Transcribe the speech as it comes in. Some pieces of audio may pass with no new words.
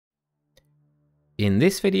In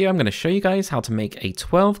this video, I'm going to show you guys how to make a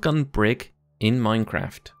 12-gun brig in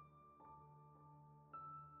Minecraft.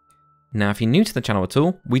 Now, if you're new to the channel at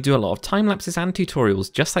all, we do a lot of time lapses and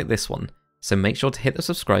tutorials just like this one, so make sure to hit the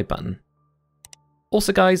subscribe button.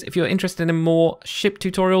 Also guys, if you're interested in more ship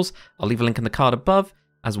tutorials, I'll leave a link in the card above,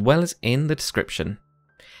 as well as in the description.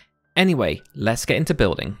 Anyway, let's get into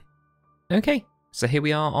building. Okay, so here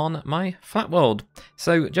we are on my flat world.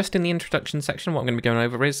 So just in the introduction section, what I'm going to be going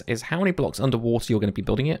over is how many blocks underwater you're going to be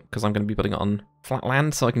building it, because I'm going to be building it on flat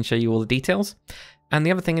land so I can show you all the details. And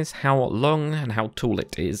the other thing is how long and how tall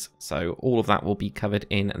it is. So all of that will be covered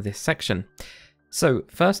in this section. So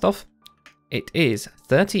first off, it is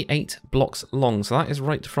 38 blocks long. So that is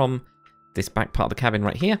right from this back part of the cabin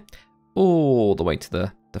right here, all the way to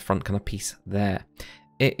the front kind of piece there.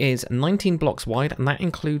 It is 19 blocks wide, and that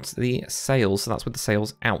includes the sails, so that's with the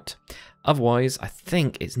sails out. Otherwise, I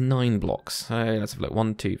think it's 9 blocks. So let's have a look.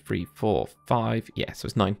 1, 2, 3, 4, 5. Yeah, so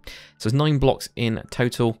it's 9. So it's 9 blocks in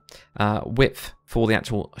total width for the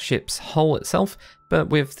actual ship's hull itself, but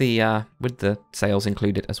with the sails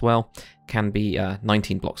included as well, can be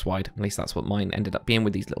 19 blocks wide. At least that's what mine ended up being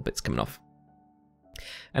with these little bits coming off.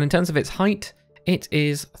 And in terms of its height, it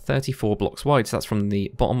is 34 blocks wide. So that's from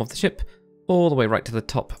the bottom of the ship all the way right to the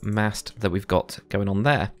top mast that we've got going on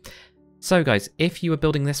there. So guys, if you are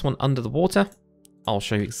building this one under the water, I'll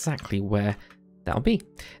show you exactly where that'll be.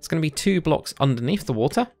 It's going to be 2 blocks underneath the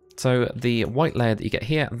water. So the white layer that you get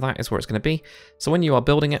here, that is where it's going to be. So when you are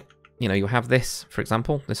building it, you know, you'll have this, for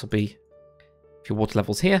example, this will be, if your water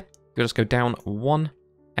level's here, you'll just go down 1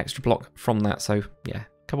 extra block from that. So yeah,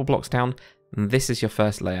 a couple blocks down, and this is your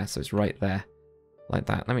first layer. So it's right there, like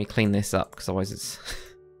that. Let me clean this up, because otherwise it's...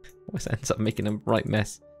 always ends up making a right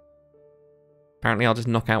mess. Apparently I'll just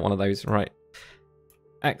knock out one of those. Right.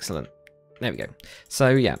 Excellent. There we go.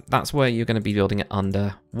 So yeah, that's where you're going to be building it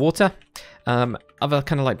underwater. Other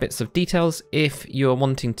kind of like bits of details. If you're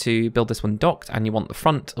wanting to build this one docked and you want the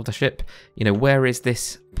front of the ship, you know, where is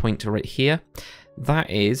this point right here? That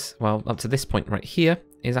is, well, up to this point right here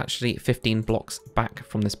is actually 15 blocks back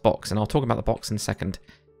from this box. And I'll talk about the box in a second,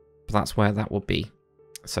 but that's where that will be.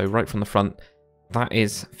 So right from the front, that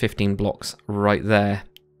is 15 blocks right there,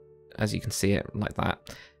 as you can see it like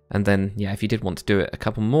that. And then, yeah, if you did want to do it a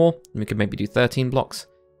couple more, we could maybe do 13 blocks,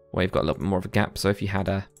 where you've got a little bit more of a gap. So if you had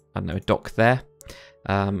a, I don't know, a dock there,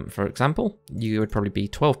 for example, you would probably be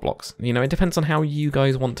 12 blocks. You know, it depends on how you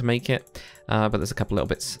guys want to make it, but there's a couple little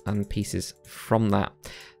bits and pieces from that.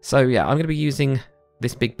 So yeah, I'm going to be using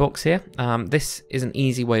this big box here. This is an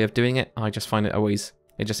easy way of doing it. I just find it always,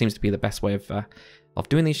 it just seems to be the best way of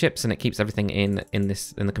doing these ships, and it keeps everything in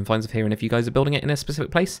the confines of here. And if you guys are building it in a specific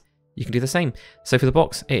place, you can do the same. So for the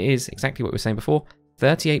box, it is exactly what we were saying before,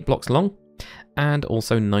 38 blocks long and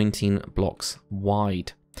also 19 blocks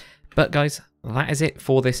wide. But guys, that is it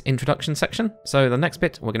for this introduction section. So the next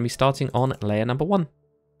bit, we're going to be starting on layer number 1.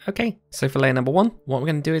 Okay, so for layer number 1, what we're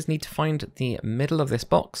going to do is need to find the middle of this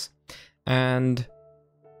box. And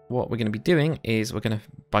what we're going to be doing is we're going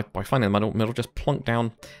to, by finding the middle, just plonk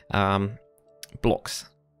down blocks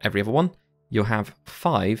every other one. You'll have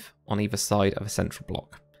 5 on either side of a central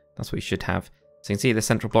block. That's what you should have. So you can see the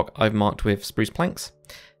central block I've marked with spruce planks.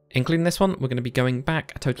 Including this one, we're going to be going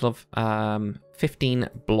back a total of 15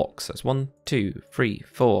 blocks. So it's 1, 2, 3,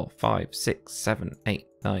 4, 5, 6, 7, 8,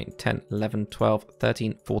 9, 10, 11, 12,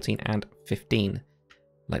 13, 14, and 15.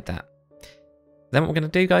 Like that. Then what we're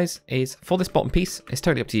going to do, guys, is for this bottom piece, it's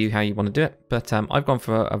totally up to you how you want to do it. But I've gone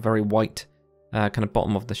for a very white kind of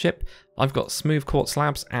bottom of the ship. I've got smooth quartz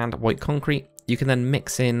slabs and white concrete. You can then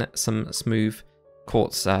mix in some smooth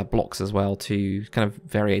quartz blocks as well to kind of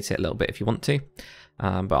variate it a little bit if you want to. But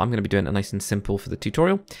I'm going to be doing it nice and simple for the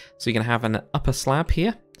tutorial. So you're going to have an upper slab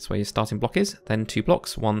here. That's where your starting block is. Then 2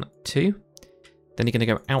 blocks, 1, 2. Then you're going to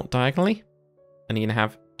go out diagonally, and you're going to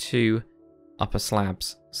have 2 upper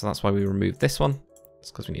slabs. So that's why we removed this one.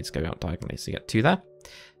 It's because we need to go out diagonally. So you get 2 there.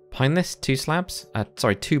 Behind this, 2 slabs.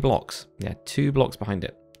 Sorry, 2 blocks. Yeah, 2 blocks behind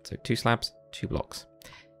it. So 2 slabs, 2 blocks.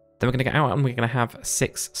 Then we're going to get out and we're going to have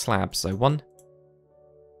 6 slabs. So 1,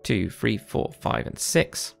 2, 3, 4, 5, and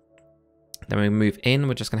 6. Then we move in,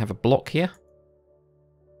 we're just going to have a block here.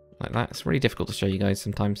 Like that. It's really difficult to show you guys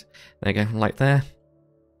sometimes. There you go, like there.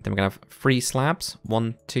 Then we're going to have 3 slabs,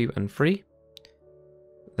 1, 2, and 3.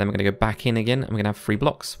 Then we're going to go back in again, and we're going to have 3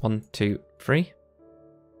 blocks, 1, 2, 3.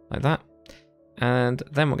 Like that. And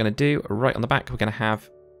then what we're going to do, right on the back, we're going to have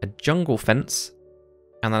a jungle fence,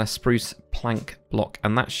 and then a spruce plank block.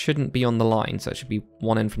 And that shouldn't be on the line, so it should be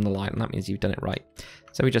one end from the line, and that means you've done it right.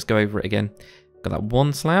 So we just go over it again. Got that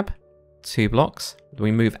 1 slab, 2 blocks. Then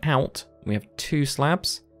we move out, we have 2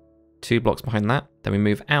 slabs, 2 blocks behind that. Then we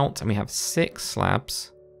move out and we have 6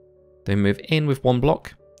 slabs. Then we move in with 1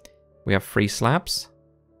 block. We have 3 slabs.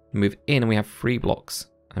 We move in and we have 3 blocks.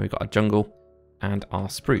 And we've got our jungle and our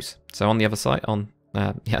spruce. So on the other side, on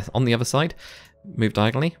the other side, move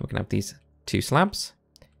diagonally. We're gonna have these 2 slabs,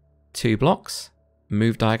 2 blocks.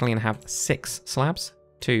 Move diagonally and have 6 slabs.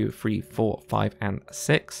 2, 3, 4, 5, and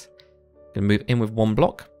 6. Gonna move in with 1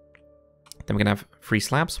 block. Then we're gonna have 3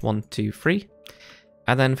 slabs, 1, 2, 3.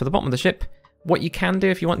 And then for the bottom of the ship, what you can do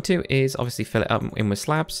if you want to is obviously fill it up in with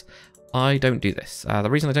slabs. I don't do this. The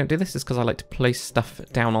reason I don't do this is because I like to place stuff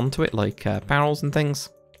down onto it, like barrels and things.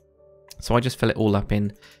 So I just fill it all up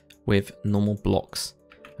in with normal blocks.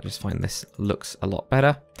 I just find this looks a lot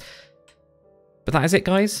better. But that is it,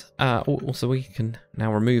 guys. Also, we can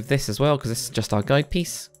now remove this as well, because this is just our guide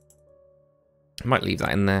piece. I might leave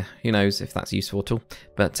that in there. Who knows if that's useful at all.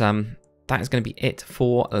 But that is going to be it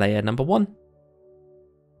for layer number 1.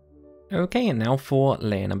 Okay, and now for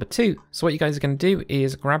layer number 2. So what you guys are going to do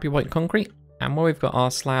is grab your white concrete, and where we've got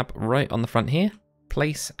our slab right on the front here,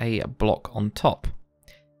 place a block on top.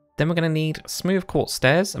 Then we're going to need smooth quartz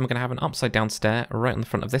stairs, and we're going to have an upside down stair right on the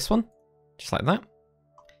front of this one, just like that.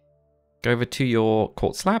 Go over to your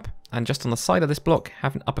quartz slab, and just on the side of this block,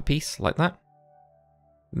 have an upper piece like that.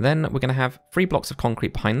 Then we're going to have 3 blocks of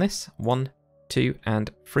concrete behind this, 1, 2,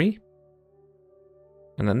 and 3.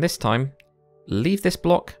 And then this time, leave this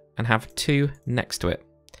block and have 2 next to it.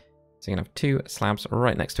 So you're going to have 2 slabs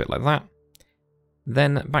right next to it like that.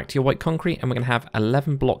 Then back to your white concrete, and we're going to have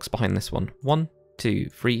 11 blocks behind this one. 1, 2,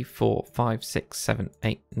 3, 4, 5, 6, 7,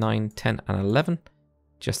 8, 9, 10, and 11.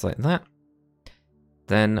 Just like that.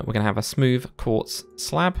 Then we're going to have a smooth quartz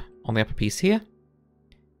slab on the upper piece here.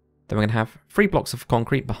 Then we're going to have 3 blocks of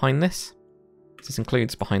concrete behind this. This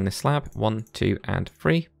includes behind this slab, 1, 2, and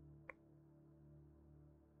 3.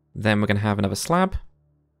 Then we're going to have another slab.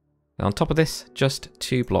 Then on top of this, just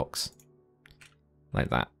 2 blocks. Like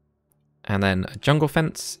that. And then a jungle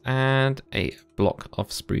fence and a block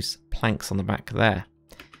of spruce planks on the back there.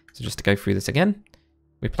 So just to go through this again,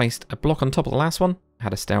 we placed a block on top of the last one,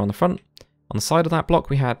 had a stair on the front. On the side of that block,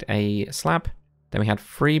 we had a slab. Then we had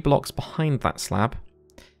 3 blocks behind that slab.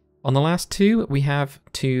 On the last 2, we have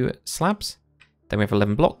 2 slabs. Then we have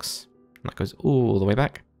 11 blocks. And that goes all the way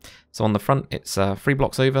back. So on the front, it's 3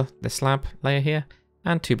 blocks over this slab layer here,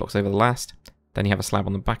 and 2 blocks over the last. Then you have a slab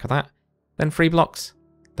on the back of that. Then 3 blocks,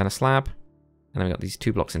 then a slab, and then we've got these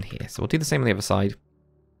 2 blocks in here. So we'll do the same on the other side.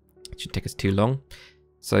 It shouldn't take us too long.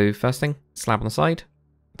 So first thing, slab on the side.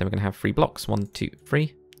 Then we're going to have 3 blocks, 1, 2,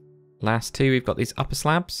 3. Last 2, we've got these upper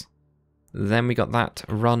slabs. Then we got that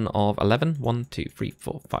run of 11. 1, 2, 3,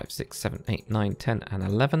 4, 5, 6, 7, 8, 9, 10, and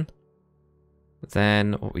 11.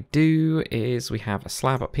 Then what we do is we have a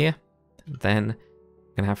slab up here. Then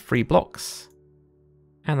we're going to have 3 blocks.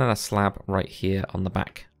 And then a slab right here on the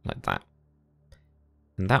back, like that.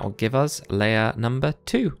 And that will give us layer number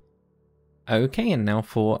 2. Okay, and now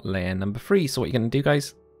for layer number 3. So what you're going to do,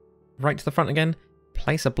 guys, right to the front again,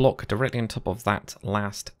 place a block directly on top of that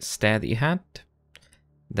last stair that you had.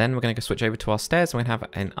 Then we're going to go switch over to our stairs, and we're going to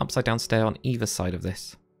have an upside down stair on either side of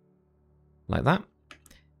this. Like that.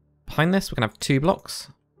 Behind this, we're going to have 2 blocks.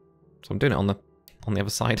 So I'm doing it on the other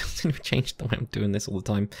side. I seem to change the way I'm doing this all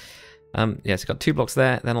the time. Yeah, so we've got 2 blocks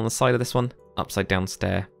there. Then on the side of this one, upside down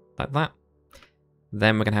stair like that.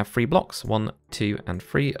 Then we're going to have 3 blocks, 1, 2, and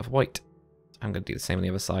 3 of white. I'm going to do the same on the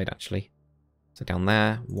other side, actually. So down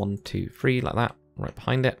there, 1, 2, 3, like that, right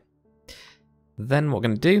behind it. Then what we're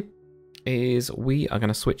going to do is we are going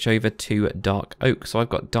to switch over to dark oak. So I've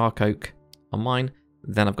got dark oak on mine.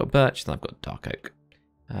 Then I've got birch, then I've got dark oak.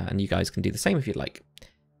 And you guys can do the same if you'd like.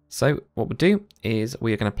 So what we'll do is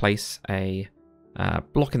we are going to place a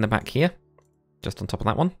block in the back here, just on top of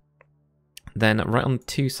that one. Then right on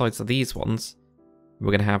 2 sides of these ones,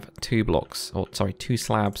 we're going to have 2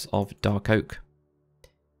 slabs of dark oak.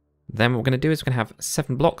 Then what we're going to do is we're going to have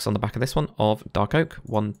 7 blocks on the back of this one of dark oak.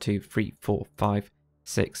 1, 2, 3, 4, 5,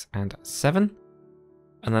 6, and 7.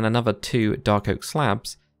 And then another 2 dark oak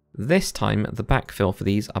slabs. This time, the backfill for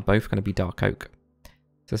these are both going to be dark oak.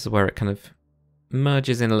 So this is where it kind of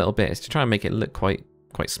merges in a little bit. It's to try and make it look quite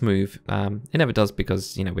smooth. It never does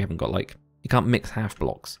because, you know, we haven't got you can't mix half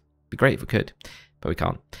blocks. It'd be great if we could, but we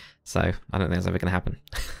can't. So I don't think that's ever going to happen.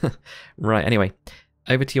 Right, anyway,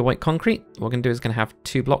 over to your white concrete. What we're going to do is going to have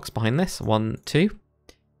 2 blocks behind this, 1, 2.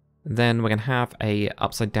 Then we're going to have a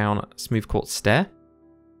upside down smooth quartz stair.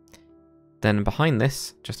 Then behind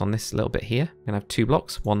this, just on this little bit here, we're going to have 2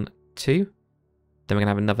 blocks, 1, 2. Then we're going to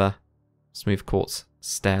have another smooth quartz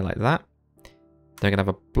stair like that. Then we're going to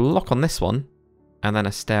have a block on this one, and then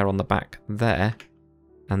a stair on the back there.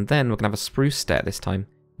 And then we're going to have a spruce stair this time.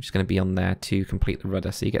 which is going to be on there to complete the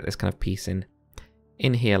rudder. So you get this kind of piece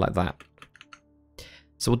in here like that.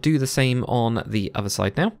 So we'll do the same on the other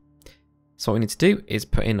side now. So what we need to do is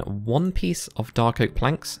put in one piece of dark oak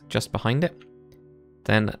planks just behind it.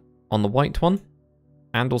 Then on the white one,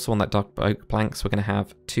 and also on that dark oak planks, we're going to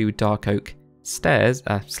have two dark oak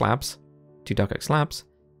slabs. Two dark oak slabs.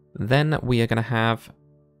 Then we are going to have, I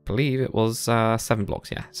believe it was 7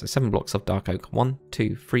 blocks, yeah. So 7 blocks of dark oak. 1,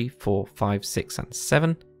 2, 3, 4, 5, 6, and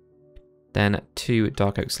 7. Then 2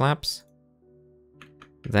 dark oak slabs.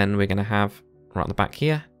 Then we're going to have, right on the back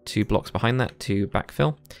here, 2 blocks behind that to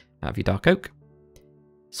backfill out of your dark oak.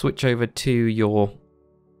 Switch over to your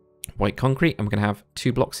white concrete, and we're going to have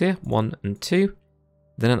 2 blocks here, 1 and 2.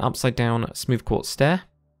 Then an upside down smooth quartz stair.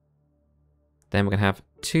 Then we're going to have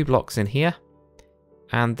 2 blocks in here,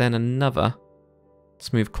 and then another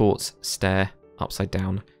smooth quartz stair upside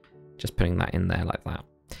down, just putting that in there like that.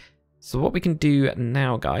 So what we can do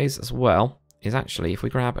now, guys, as well, is actually if we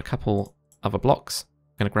grab a couple other blocks,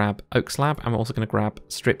 we're going to grab oak slab, and we're also going to grab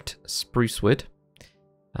stripped spruce wood.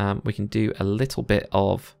 We can do a little bit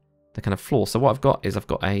of the kind of floor. So what I've got is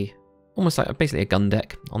almost like basically a gun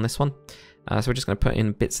deck on this one. So we're just going to put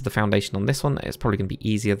in bits of the foundation on this one. It's probably going to be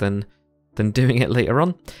easier than doing it later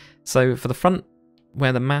on. So for the front,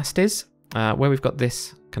 where the mast is, where we've got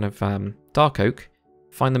this kind of dark oak,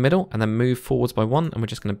 find the middle and then move forwards by 1, and we're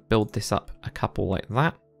just going to build this up a couple like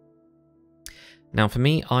that. Now for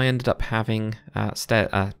me, I ended up having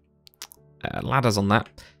ladders on that.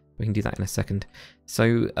 We can do that in a second.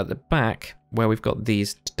 So at the back, where we've got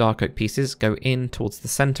these dark oak pieces, go in towards the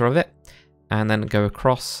center of it, and then go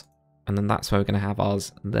across, and then that's where we're going to have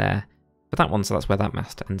ours there for that one, so that's where that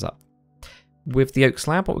mast ends up. With the oak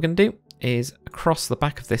slab, what we're going to do is across the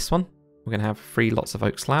back of this one, we're going to have 3 lots of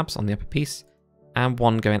oak slabs on the upper piece, and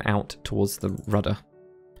 1 going out towards the rudder.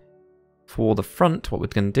 For the front, what we're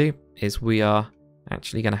going to do is we are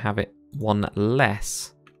actually going to have it 1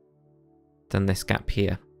 less than this gap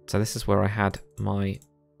here. So this is where I had my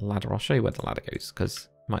ladder. I'll show you where the ladder goes, because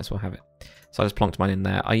might as well have it. So I just plonked mine in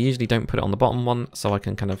there. I usually don't put it on the bottom one, so I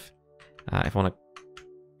can kind of, if I want to,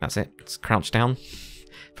 that's it, it's crouch down.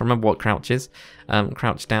 If I remember what crouch is,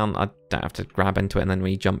 crouch down, I don't have to grab into it, and then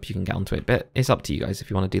when you jump you can get onto it, but it's up to you guys if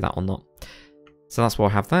you want to do that or not. So that's why I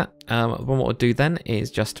have that. What we'll do then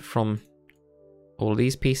is just from all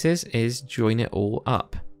these pieces is join it all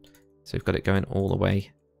up. So we've got it going all the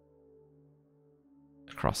way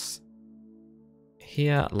across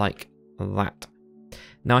here like that.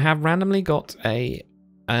 Now I have randomly got a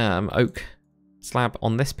oak slab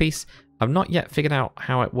on this piece. I've not yet figured out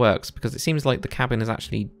how it works, because it seems like the cabin is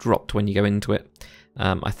actually dropped when you go into it.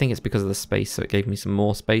 I think it's because of the space, so it gave me some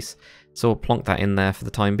more space. So I'll plonk that in there for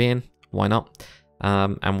the time being. Why not?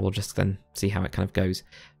 And we'll just then see how it kind of goes.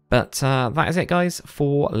 But that is it, guys,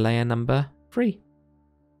 for layer number 3.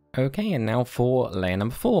 Okay, and now for layer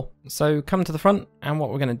number 4. So come to the front, and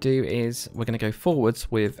what we're going to do is we're going to go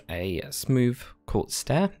forwards with a smooth quartz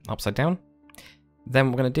stair upside down. Then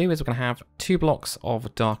what we're going to do is we're going to have 2 blocks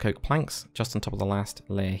of dark oak planks just on top of the last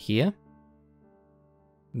layer here.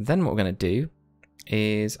 Then what we're going to do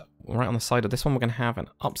is right on the side of this one, we're going to have an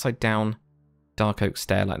upside down dark oak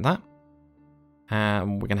stair like that.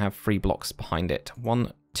 And we're going to have 3 blocks behind it.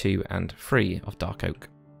 1, 2, and 3 of dark oak.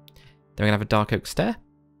 Then we're going to have a dark oak stair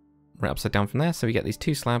right upside down from there. So we get these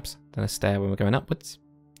 2 slabs, then a stair when we're going upwards.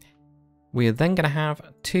 We are then going to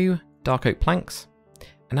have 2 dark oak planks.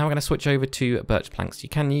 And now we're going to switch over to birch planks. You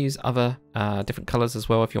can use other different colours as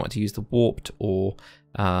well if you want to use the warped or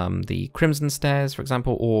the crimson stairs, for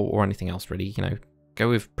example, or anything else really. You know, go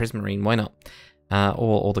with prismarine, why not?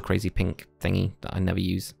 Or the crazy pink thingy that I never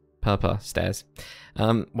use, purple stairs.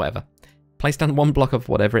 Whatever. Place down 1 block of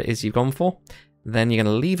whatever it is you've gone for. Then you're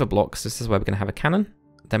going to leave a block. So this is where we're going to have a cannon.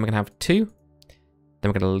 Then we're going to have 2. Then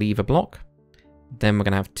we're going to leave a block. Then we're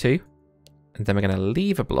going to have 2. And then we're going to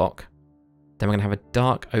leave a block. Then we're going to have a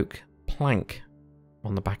dark oak plank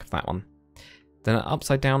on the back of that one. Then an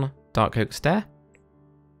upside down dark oak stair.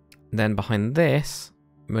 Then behind this,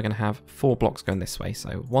 we're going to have 4 blocks going this way. So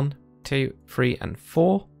 1, 2, 3, and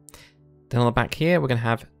 4. Then on the back here, we're going to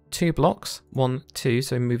have 2 blocks. 1, 2,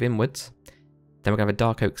 so move inwards. Then we're going to have a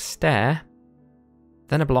dark oak stair.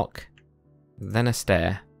 Then a block. Then a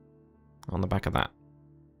stair on the back of that.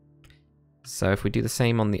 So if we do the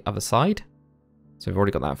same on the other side, so we've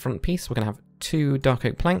already got that front piece, we're going to have 2 dark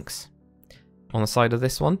oak planks on the side of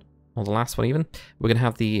this one, or the last one even. We're going to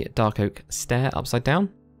have the dark oak stair upside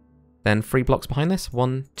down, then 3 blocks behind this,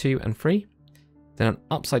 1, 2, and 3. Then an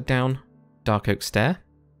upside down dark oak stair,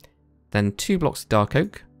 then 2 blocks of dark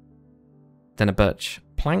oak, then a birch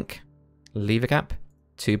plank, leave a gap,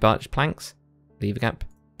 2 birch planks, leave a gap,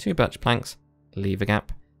 2 birch planks, leave a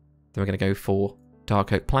gap. Then we're going to go for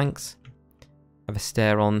dark oak planks. Have a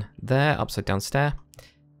stair on there, upside down stair.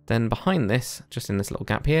 Then behind this, just in this little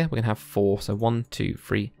gap here, we're going to have 4. So 1, 2,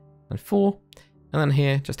 3, and 4. And then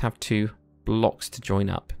here, just have 2 blocks to join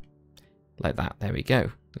up. Like that. There we go.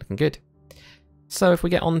 Looking good. So if we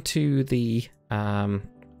get on to the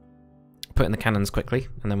put in the cannons quickly,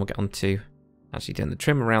 and then we'll get on to actually doing the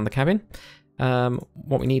trim around the cabin.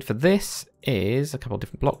 What we need for this is a couple of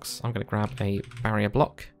different blocks. I'm going to grab a barrier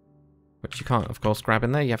block, which you can't, of course, grab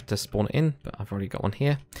in there. You have to spawn it in, but I've already got one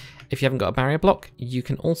here. If you haven't got a barrier block, you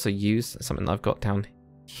can also use something that I've got down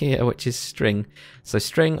here, which is string. So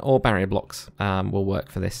string or barrier blocks will work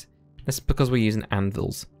for this. This is because we're using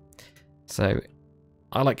anvils. So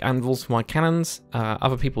I like anvils for my cannons.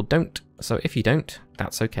 Other people don't. So if you don't,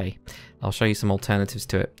 that's okay. I'll show you some alternatives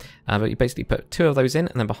to it. But you basically put 2 of those in,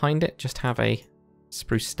 and then behind it, just have a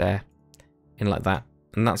spruce stair in like that.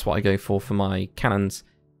 And that's what I go for my cannons.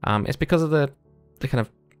 It's because of the kind of,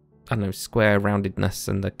 I don't know, square roundedness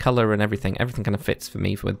and the colour and everything. Everything kind of fits for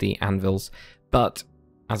me with the anvils. But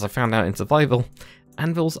as I found out in survival,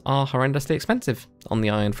 anvils are horrendously expensive on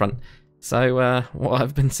the iron front. So what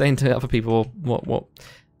I've been saying to other people, what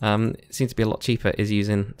seems to be a lot cheaper, is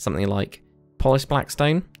using something like polished black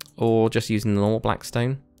stone, or just using the normal black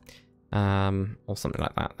stone, or something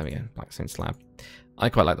like that. There we go, black stone slab. I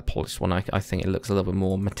quite like the polished one. I think it looks a little bit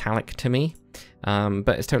more metallic to me, but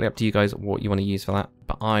it's totally up to you guys what you want to use for that.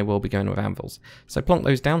 But I will be going with anvils. So plonk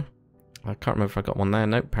those down. I can't remember if I got one there.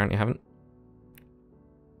 Nope, apparently I haven't.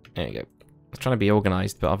 There you go. I was trying to be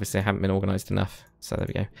organised, but obviously I haven't been organised enough. So there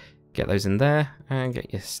we go. Get those in there and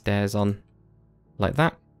get your stairs on like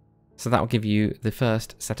that. So that will give you the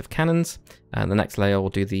first set of cannons, and the next layer will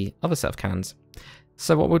do the other set of cannons.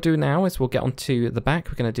 So what we'll do now is we'll get onto the back.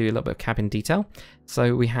 We're going to do a little bit of cabin detail.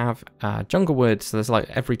 So we have jungle wood. So there's like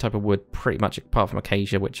every type of wood, pretty much apart from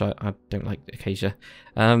acacia, which I don't like acacia,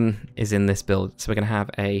 is in this build. So we're going to have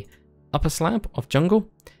a upper slab of jungle.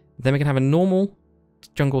 Then we're going to have a normal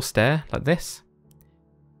jungle stair like this.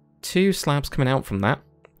 2 slabs coming out from that.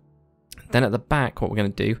 Then at the back, what we're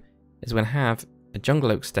going to do is we're going to have a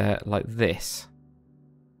jungle oak stair like this.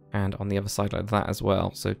 And on the other side like that as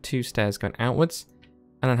well. So 2 stairs going outwards.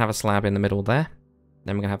 And then have a slab in the middle there.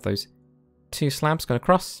 Then we're going to have those 2 slabs going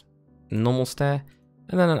across. Normal stair.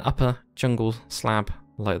 And then an upper jungle slab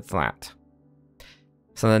like that.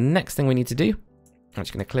 So the next thing we need to do, I'm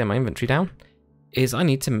just going to clear my inventory down, is I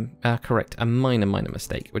need to correct a minor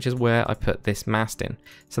mistake, which is where I put this mast in.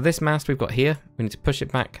 So this mast we've got here, we need to push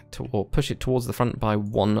it back to, or push it towards the front by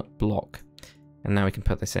 1 block. And now we can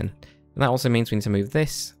put this in. And that also means we need to move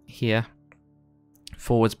this here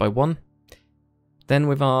forwards by 1. Then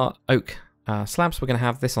with our oak slabs, we're going to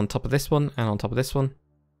have this on top of this one and on top of this one,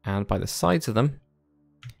 and by the sides of them,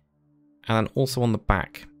 and then also on the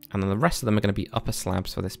back. And then the rest of them are going to be upper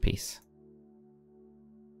slabs for this piece.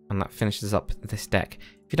 And that finishes up this deck.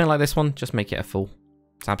 If you don't like this one, just make it a full.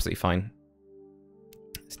 It's absolutely fine.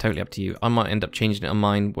 It's totally up to you. I might end up changing it on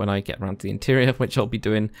mine when I get around to the interior, which I'll be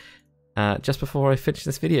doing just before I finish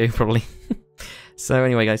this video, probably. So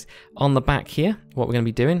anyway, guys, on the back here, what we're going to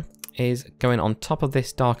be doing is going on top of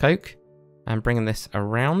this dark oak and bringing this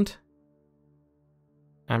around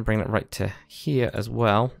and bringing it right to here as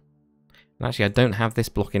well. And actually, I don't have this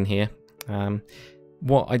block in here.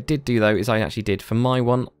 What I did do though is I actually did for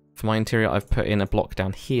my interior, I've put in a block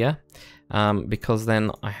down here because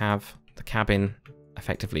then I have the cabin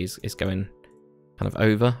effectively is going kind of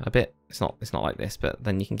over a bit. It's not like this, but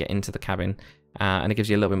then you can get into the cabin and it gives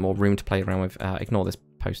you a little bit more room to play around with. Ignore this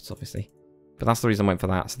posts obviously, but that's the reason I went for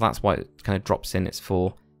that. So that's why it kind of drops in. It's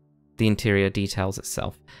for the interior details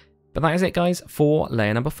itself. But that is it, guys, for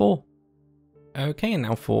layer number 4. Okay, and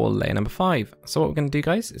now for layer number 5. So what we're going to do,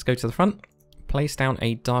 guys, is go to the front, place down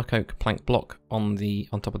a dark oak plank block on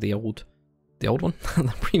top of the old one,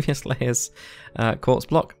 the previous layer's quartz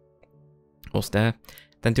block or stair.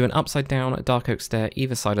 Then do an upside down dark oak stair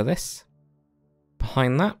either side of this.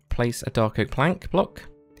 Behind that, place a dark oak plank block.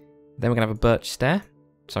 Then we're going to have a birch stair.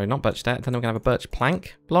 Sorry, not birch stair. Then we're going to have a birch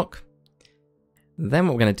plank block. Then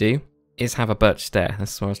what we're going to do is have a birch stair.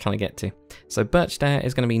 This is what I was trying to get to. So birch stair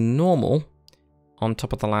is going to be normal on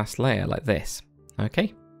top of the last layer like this.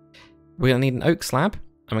 Okay. We're going to need an oak slab.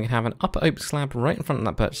 And we're going to have an upper oak slab right in front of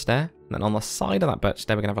that birch stair. And then on the side of that birch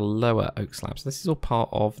stair, we're going to have a lower oak slab. So this is all part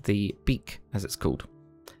of the beak, as it's called.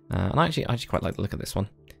 And I actually quite like the look of this one.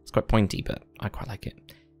 It's quite pointy, but I quite like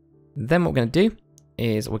it. Then what we're going to do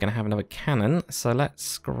is we're going to have another cannon. So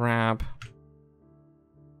let's grab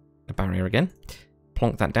the barrier again.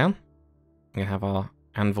 Plonk that down. We're going to have our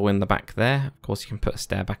anvil in the back there. Of course, you can put a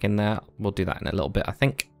stair back in there. We'll do that in a little bit, I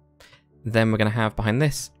think. Then we're going to have behind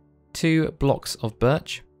this 2 blocks of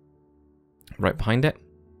birch right behind it.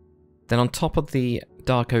 Then on top of the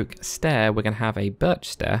dark oak stair, we're going to have a birch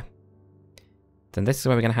stair. Then this is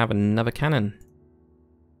where we're going to have another cannon.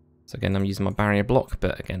 So again, I'm using my barrier block,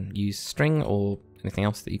 but again, use string or anything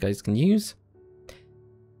else that you guys can use.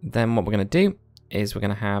 Then what we're going to do is we're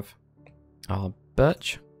going to have our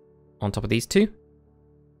birch on top of these 2.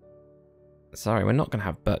 Sorry, we're not going to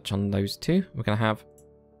have birch on those 2. We're going to have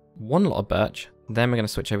 1 lot of birch, then we're going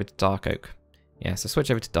to switch over to dark oak. Yeah, so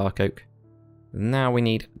switch over to dark oak. Now we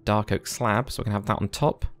need dark oak slab, so we're going to have that on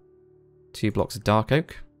top. 2 blocks of dark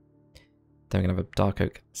oak. Then we're going to have a dark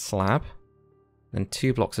oak slab. Then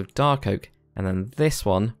 2 blocks of dark oak. And then this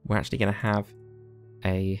one, we're actually going to have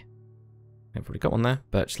a... I've already got one there.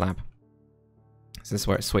 Birch slab. So this is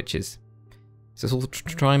where it switches. So it's all to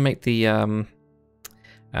try and make the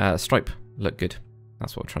stripe look good.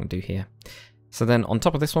 That's what we're trying to do here. So then on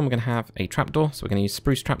top of this one, we're going to have a trapdoor. So we're going to use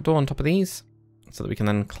spruce trapdoor on top of these, so that we can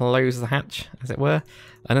then close the hatch, as it were.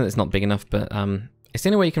 I know it's not big enough, but it's the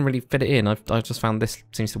only way you can really fit it in. I've just found this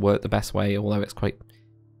seems to work the best way, although it's quite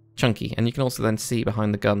chunky. And you can also then see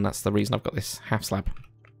behind the gun, that's the reason I've got this half slab.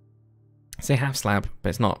 I say half slab, but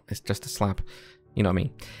it's not. It's just a slab. You know what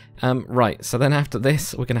I mean? Right, so then after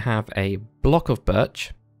this, we're going to have a block of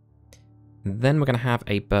birch. Then we're going to have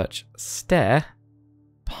a birch stair.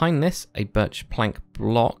 Behind this, a birch plank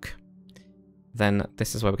block. Then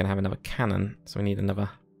this is where we're going to have another cannon. So we need another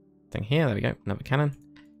thing here. There we go, another cannon.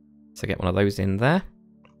 So get one of those in there.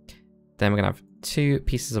 Then we're going to have 2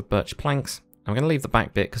 pieces of birch planks. I'm going to leave the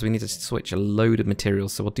back bit because we need to switch a load of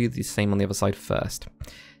materials. So we'll do the same on the other side first,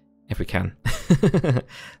 if we can.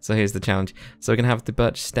 So here's the challenge. So we're going to have the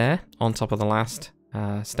birch stair on top of the last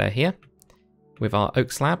stair here. With our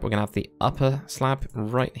oak slab, we're going to have the upper slab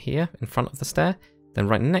right here in front of the stair. Then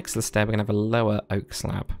right next to the stair, we're going to have a lower oak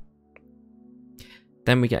slab.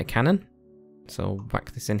 Then we get a cannon. So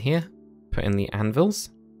whack this in here, put in the anvils.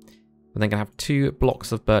 We're then going to have 2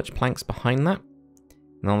 blocks of birch planks behind that.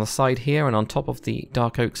 And on the side here and on top of the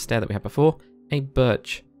dark oak stair that we had before, a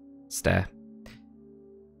birch stair.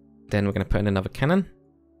 Then we're going to put in another cannon,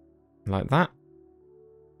 like that.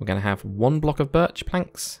 We're going to have 1 block of birch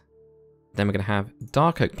planks. Then we're going to have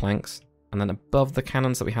dark oak planks. And then above the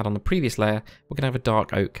cannons that we had on the previous layer, we're going to have a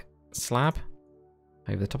dark oak slab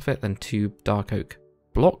over the top of it. Then 2 dark oak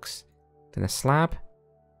blocks. Then a slab.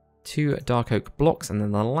 2 dark oak blocks. And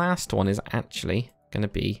then the last one is actually going to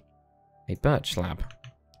be a birch slab.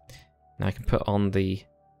 Now I can put on the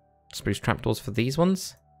spruce trapdoors for these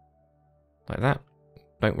ones. Like that.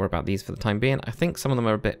 Don't worry about these for the time being. I think some of them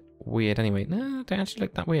are a bit weird anyway. No, they actually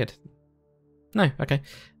look that weird. No, okay.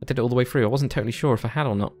 I did it all the way through. I wasn't totally sure if I had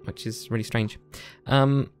or not, which is really strange.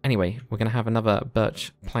 Anyway, we're going to have another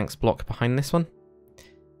birch planks block behind this one.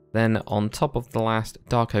 Then on top of the last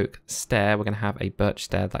dark oak stair, we're going to have a birch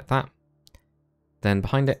stair like that. Then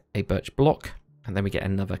behind it, a birch block. And then we get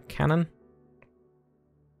another cannon.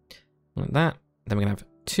 Like that. Then we're going to have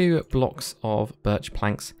 2 blocks of birch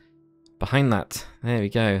planks behind that. There we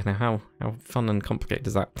go. Now how fun and complicated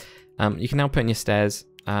is that? You can now put in your stairs.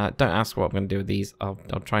 Don't ask what I'm going to do with these. I'll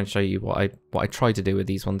try and show you what I try to do with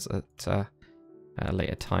these ones at a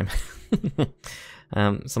later time.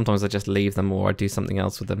 Sometimes I just leave them or I do something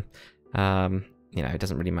else with them. You know, it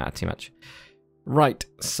doesn't really matter too much. Right,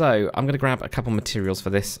 so I'm going to grab a couple materials for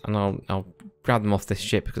this, and I'll grab them off this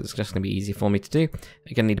ship because it's just going to be easy for me to do.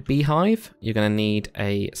 You're going to need a beehive. You're going to need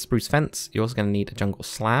a spruce fence. You're also going to need a jungle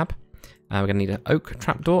slab. We're going to need an oak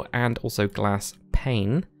trapdoor and also glass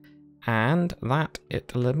pane. And that,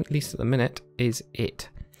 at least at the minute, is it.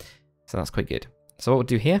 So that's quite good. So what we'll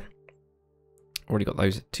do here, already got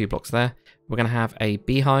those 2 blocks there. We're going to have a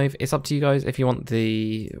beehive. It's up to you guys if you want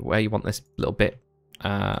where you want this little bit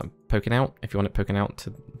poking out. If you want it poking out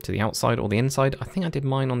to the outside or the inside. I think I did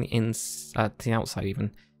mine on the to the outside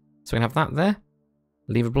even. So we're going to have that there.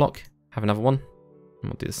 Leave a block. Have another one.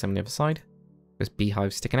 And we'll do the same on the other side. This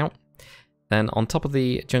beehive sticking out. Then on top of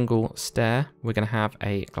the jungle stair, we're going to have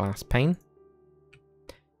a glass pane.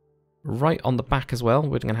 Right on the back as well,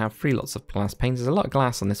 we're going to have 3 lots of glass panes. There's a lot of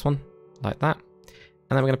glass on this one, like that.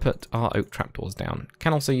 And then we're going to put our oak trapdoors down.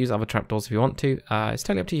 Can also use other trapdoors if you want to. It's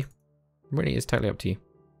totally up to you. Really is totally up to you.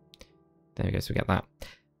 There we go, so we get that.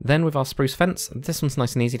 Then with our spruce fence, this one's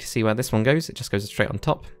nice and easy to see where this one goes. It just goes straight on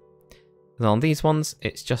top. And on these ones,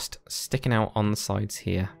 it's just sticking out on the sides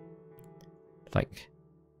here. Like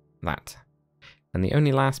that. And the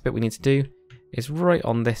only last bit we need to do is right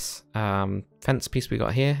on this fence piece we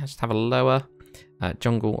got here. Just have a lower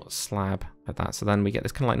jungle slab like that. So then we get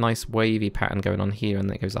this kind of like nice wavy pattern going on here, and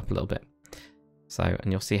then it goes up a little bit. So,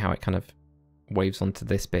 and you'll see how it kind of waves onto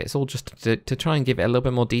this bit. It's all just to try and give it a little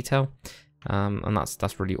bit more detail, and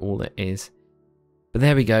that's really all it is. But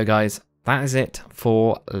there we go, guys. That is it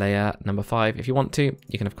for layer number 5. If you want to,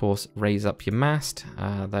 you can of course raise up your mast,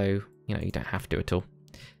 though you know you don't have to at all.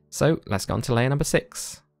 So let's go on to layer number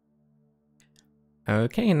 6.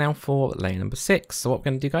 Okay, and now for layer number 6. So what we're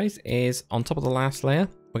going to do, guys, is on top of the last layer,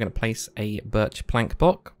 we're going to place a birch plank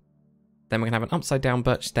block. Then we're going to have an upside down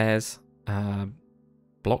birch stairs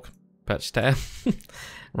birch stair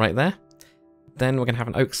right there. Then we're going to have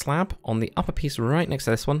an oak slab on the upper piece right next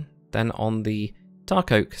to this one. Then on the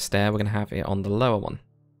dark oak stair, we're going to have it on the lower one.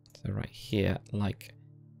 So right here, like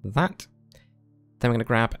that. Then we're going to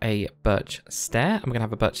grab a birch stair, and we're going to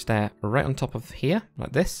have a birch stair right on top of here,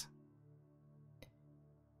 like this.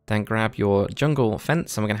 Then grab your jungle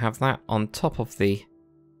fence, and we're going to have that on top of the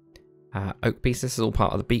oak piece. This is all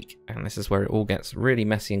part of the beak, and this is where it all gets really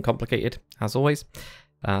messy and complicated, as always.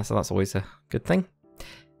 So that's always a good thing.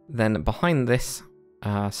 Then behind this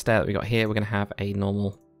stair that we got here, we're going to have a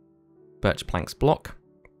normal birch planks block.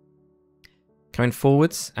 Going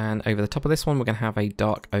forwards, and over the top of this one, we're going to have a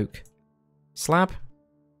dark oak slab.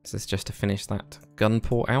 This is just to finish that gun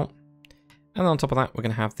port out. And on top of that, we're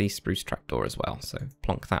going to have the spruce trapdoor as well. So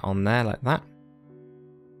plonk that on there like that.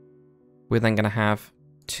 We're then going to have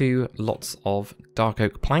 2 lots of dark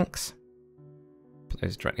oak planks. Put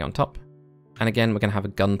those directly on top. And again, we're going to have a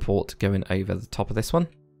gun port going over the top of this one.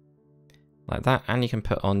 Like that. And you can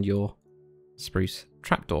put on your spruce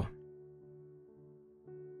trapdoor.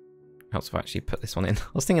 Helps if I actually put this one in. I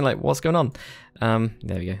was thinking like, what's going on?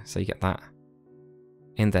 There we go. So you get that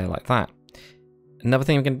in there like that. Another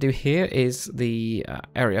thing we're going to do here is the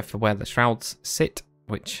area for where the shrouds sit,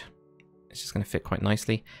 which is just going to fit quite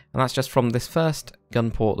nicely. And that's just from this first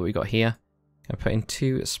gun port that we got here. I'm going to put in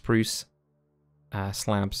 2 spruce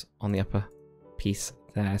slabs on the upper piece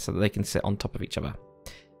there so that they can sit on top of each other.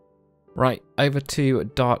 Right, over to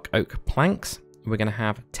dark oak planks. We're going to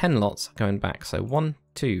have 10 lots going back. So 1,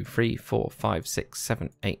 2, 3, 4, 5, 6, 7,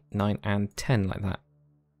 8, 9, and 10 like that.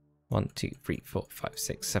 1, 2, 3, 4, 5,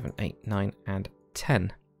 6, 7, 8, 9, and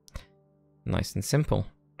 10. Nice and simple.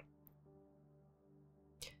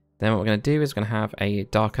 Then what we're going to do is we're going to have a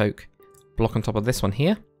dark oak block on top of this one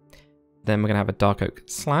here. Then we're going to have a dark oak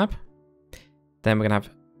slab. Then we're going to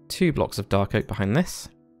have 2 blocks of dark oak behind this.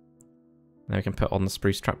 Then we can put on the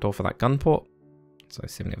spruce trapdoor for that gun port. So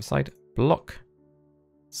same on the other side. Block,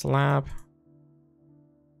 slab,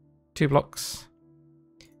 2 blocks.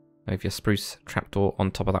 Move your spruce trapdoor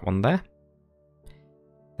on top of that one there.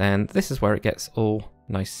 Then this is where it gets all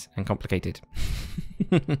nice and complicated,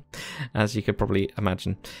 as you could probably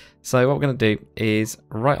imagine. So what we're going to do is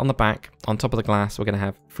right on the back, on top of the glass, we're going to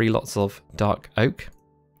have 3 lots of dark oak,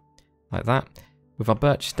 like that. With our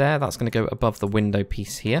birch stair, that's going to go above the window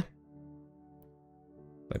piece here.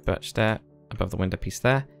 So birch stair above the window piece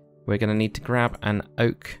there. We're going to need to grab an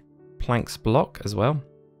oak planks block as well.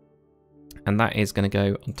 And that is going to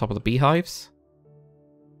go on top of the beehives.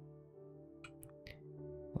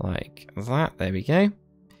 Like that, there we go.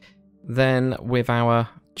 Then with our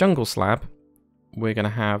jungle slab, we're going to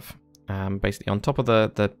have basically on top of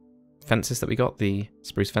the fences that we got, the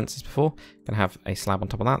spruce fences before, going to have a slab on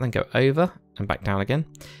top of that, then go over and back down again.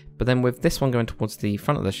 But then with this one going towards the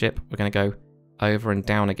front of the ship, we're going to go over and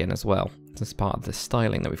down again as well. This is part of the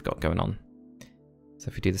styling that we've got going on. So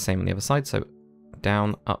if we do the same on the other side, so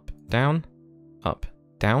down, up, down,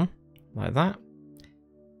 like that.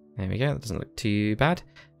 There we go, that doesn't look too bad.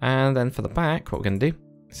 And then for the back, what we're going to do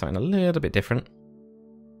is something a little bit different,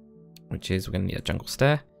 which is we're going to need a jungle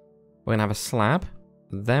stair. We're going to have a slab,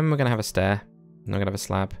 then we're going to have a stair, then we're going to have a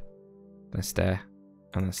slab, then a stair,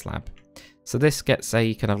 and a slab. So this gets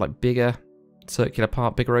a kind of like bigger circular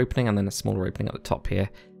part, bigger opening, and then a smaller opening at the top here.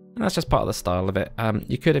 And that's just part of the style of it.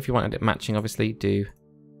 You could, if you wanted it matching, obviously do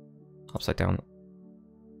upside down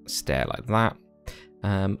stair like that.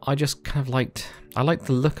 I just kind of I like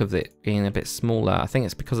the look of it being a bit smaller. I think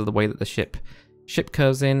it's because of the way that the ship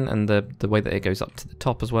curves in, and the way that it goes up to the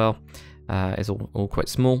top as well is all quite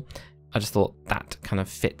small. I just thought that kind of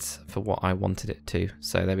fits for what I wanted it to.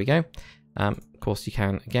 So there we go. Of course you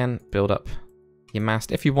can, again, build up your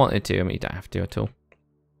mast if you wanted to. I mean, you don't have to at all.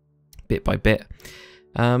 Bit by bit.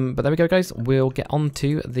 But there we go, guys. We'll get on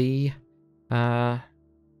to the... yeah,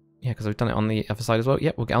 because we've done it on the other side as well.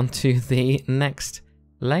 Yep, we'll get on to the next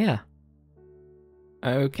layer.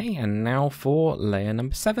 Okay, and now for layer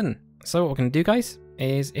number 7. So what we're going to do, guys,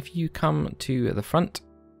 is if you come to the front,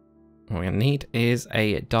 what we're going to need is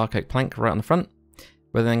a dark oak plank right on the front.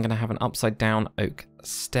 we're then going to have an upside down oak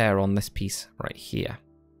stair on this piece right here.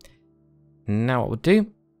 Now what we'll do,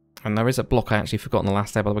 and there is a block I actually forgot on the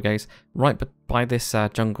last stair by the way guys, right by this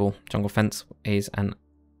jungle fence is an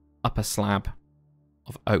upper slab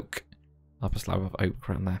of oak. Upper slab of oak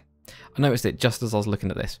around there. I noticed it just as I was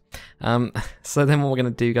looking at this. So then what we're going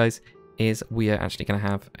to do guys is we are actually going to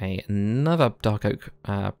have another dark oak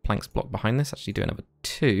planks block behind this, actually do another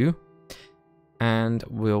 2. And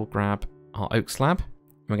we'll grab our oak slab.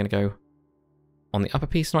 We're going to go on the upper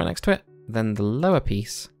piece right next to it, then the lower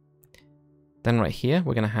piece. Then right here,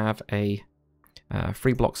 we're going to have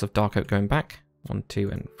 3 blocks of dark oak going back. 1, 2,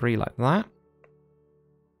 and 3 like that.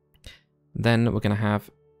 Then we're going to have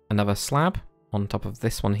another slab on top of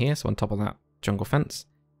this one here, so on top of that jungle fence.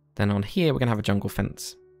 Then on here, we're going to have a jungle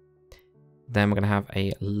fence. Then we're going to have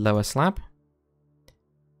a lower slab.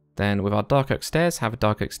 Then with our dark oak stairs, have a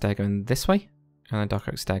dark oak stair going this way, and a dark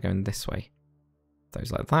oak stair going this way.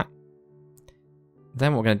 Those like that.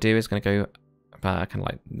 Then what we're going to do is going to go kind of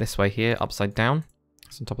like this way here, upside down.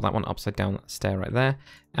 So on top of that one, upside down stair right there.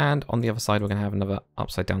 And on the other side, we're going to have another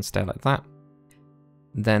upside down stair like that.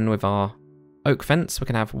 Then with our oak fence, we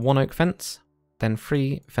can have 1 oak fence, then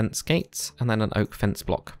 3 fence gates, and then an oak fence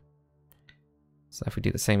block. So if we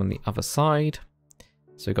do the same on the other side,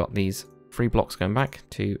 so we've got these 3 blocks going back,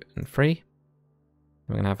 2 and 3.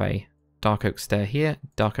 We're going to have a dark oak stair here,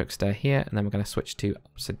 dark oak stair here, and then we're going to switch to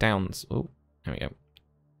upside downs. Oh, there we go.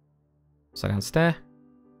 Upside down stair,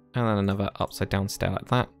 and then another upside down stair like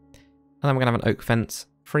that. And then we're going to have an oak fence,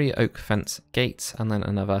 3 oak fence gates, and then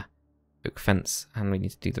another oak fence, and we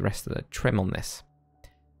need to do the rest of the trim on this.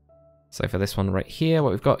 So for this one right here,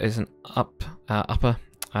 what we've got is an upper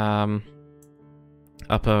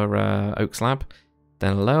oak slab,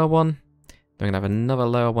 then a lower one. Then we're going to have another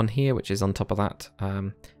lower one here, which is on top of that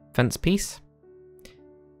fence piece.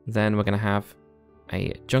 Then we're going to have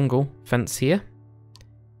a jungle fence here.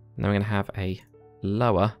 And then we're going to have a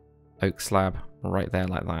lower oak slab right there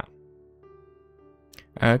like that.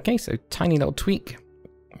 Okay, so tiny little tweak,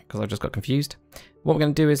 because I just got confused. What we're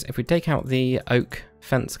going to do is, if we take out the oak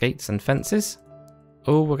fence gates and fences,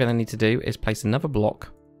 all we're going to need to do is place another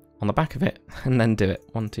block on the back of it, and then do it.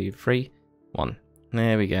 1, 2, 3, 1.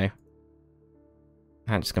 There we go.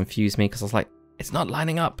 That just confused me, because I was like, it's not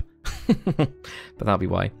lining up. But that'll be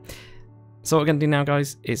why. So what we're going to do now,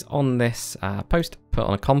 guys, is on this post, put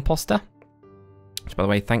on a composter. Which, by the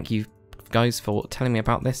way, thank you guys for telling me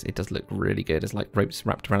about this. It does look really good. It's like ropes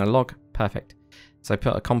wrapped around a log. Perfect. So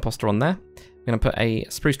put a composter on there. We're going to put a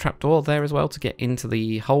spruce trapdoor there as well to get into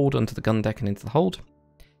the hold, onto the gun deck and into the hold.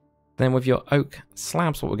 Then with your oak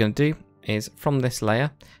slabs, what we're going to do is from this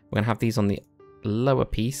layer, we're going to have these on the lower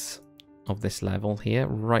piece of this level here,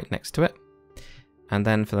 right next to it. And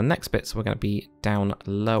then for the next bits, we're going to be down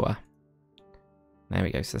lower. There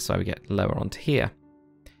we go, so this is why we get lower onto here.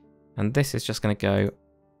 And this is just going to go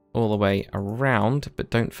all the way around,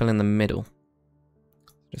 but don't fill in the middle.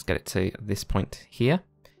 Just get it to this point here.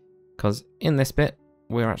 Because in this bit,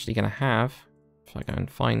 we're actually going to have, if I go and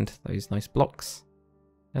find those nice blocks.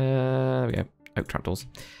 There we go, oak trapdoors.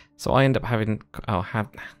 So I ended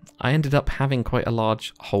up having quite a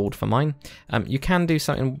large hold for mine. You can do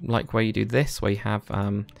something like where you do this, where you have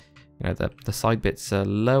you know, the side bits are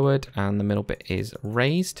lowered and the middle bit is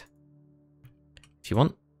raised. If you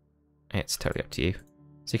want, it's totally up to you.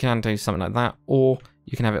 So you can do something like that, or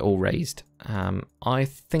you can have it all raised. I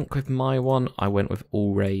think with my one, I went with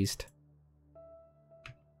all raised.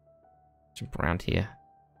 Jump around here.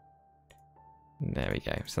 There we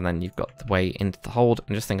go. So then you've got the way into the hold,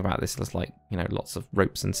 and just think about this as like, you know, lots of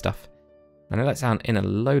ropes and stuff. And it lets out in a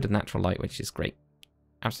load of natural light, which is great.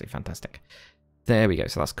 Absolutely fantastic. There we go.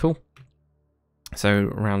 So that's cool. So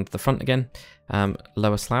around the front again,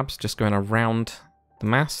 lower slabs just going around the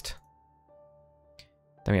mast.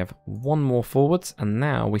 Then we have 1 more forwards, and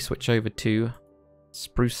now we switch over to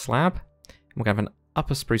spruce slab. We're going to have an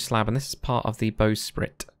upper spruce slab, and this is part of the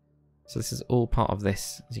bowsprit. So this is all part of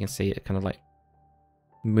this. As you can see, it kind of like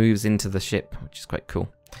moves into the ship, which is quite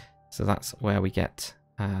cool. So that's where we get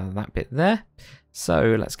that bit there.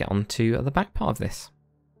 So let's get on to the back part of this.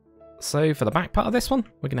 So for the back part of this one,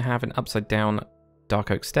 we're going to have an upside down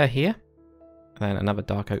dark oak stair here, then another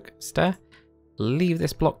dark oak stair. Leave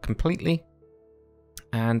this block completely,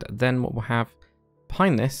 and then what we'll have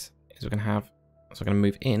behind this is we're going to have, so we're going to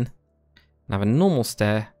move in and have a normal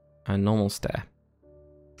stair and a normal stair.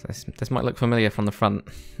 So this might look familiar from the front.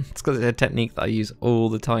 It's because it's a technique that I use all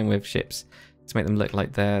the time with ships to make them look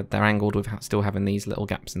like they're angled with still having these little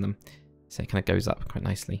gaps in them. So it kind of goes up quite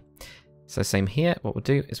nicely. So same here, what we'll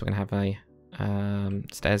do is we're going to have a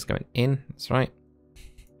stairs going in, that's right.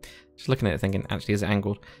 Just looking at it thinking, actually, is it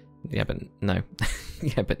angled? Yeah, but no.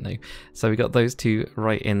 Yeah, but no. So we got those two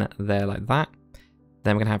right in there like that.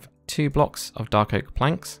 Then we're going to have 2 blocks of dark oak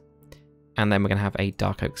planks. And then we're going to have a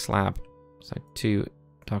dark oak slab. So 2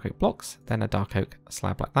 dark oak blocks, then a dark oak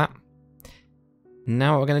slab like that.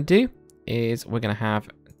 Now what we're going to do is we're going to have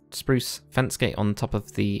spruce fence gate on top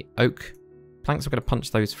of the oak planks. We're going to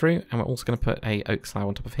punch those through, and we're also going to put a oak slab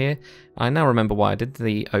on top of here. I now remember why I did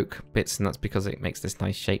the oak bits, and that's because it makes this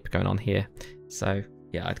nice shape going on here. So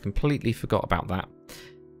yeah, I'd completely forgot about that.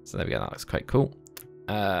 So there we go, that looks quite cool.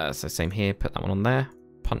 So same here, put that one on there,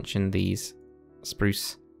 punch in these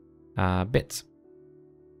spruce bits.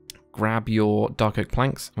 Grab your dark oak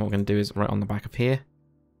planks, and what we're going to do is right on the back of here,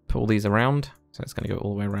 put all these around. So it's going to go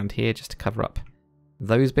all the way around here just to cover up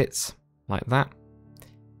those bits like that.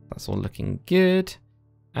 That's all looking good.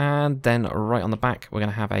 And then right on the back, we're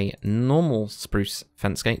going to have a normal spruce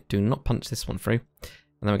fence gate. Do not punch this one through.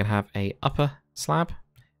 And then we're going to have a upper slab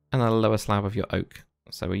and a lower slab of your oak.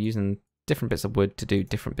 So we're using different bits of wood to do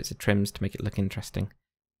different bits of trims to make it look interesting.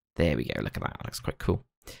 There we go. Look at that. That looks quite cool.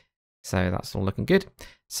 So that's all looking good.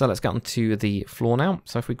 So let's get onto the floor now.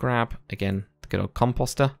 So if we grab, again, the good old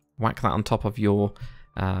composter, whack that on top of your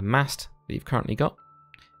mast that you've currently got.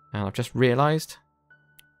 And I've just realised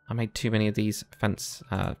I made too many of these fence,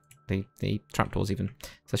 the trapdoors even.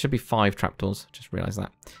 So there should be 5 trapdoors, just realised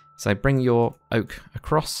that. So bring your oak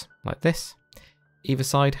across like this. Either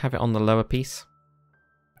side, have it on the lower piece,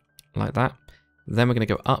 like that. Then we're going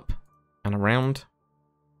to go up and around,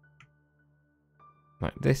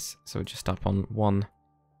 like this. So we're just up on one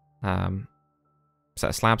set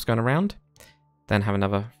of slabs going around. Then have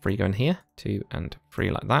another 3 going here, 2 and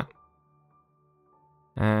 3 like that.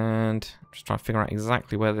 And just try to figure out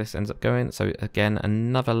exactly where this ends up going. So again,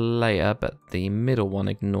 another layer, but the middle one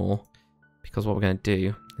ignore, because what we're going to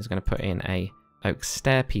do is going to put in a oak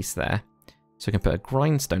stair piece there. So we can put a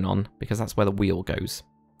grindstone on, because that's where the wheel goes.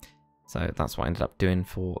 So that's what I ended up doing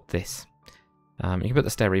for this. You can put the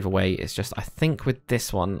stair either way. It's just, I think with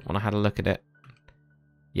this one, when I had a look at it,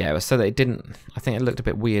 yeah, it was so that it didn't, I think it looked a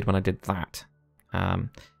bit weird when I did that.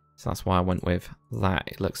 So that's why I went with that.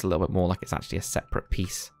 It looks a little bit more like it's actually a separate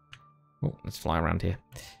piece. Oh, let's fly around here.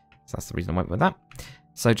 So that's the reason I went with that.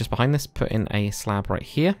 So just behind this, put in a slab right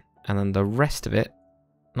here. And then the rest of it,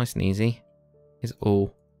 nice and easy, is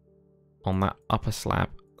all on that upper slab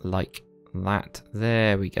like that.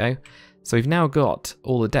 There we go. So we've now got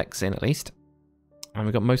all the decks in at least. And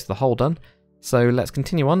we've got most of the hull done. So let's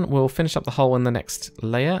continue on. We'll finish up the hull in the next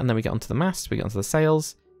layer. And then we get onto the mast, we get onto the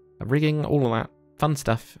sails, rigging, all of that fun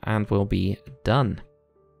stuff, and we'll be done.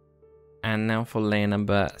 And now for layer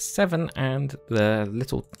number 7 and the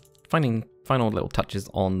little final little touches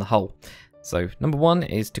on the hull. So number 1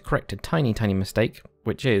 is to correct a tiny mistake,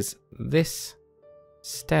 which is this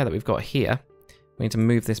stair that we've got here. We need to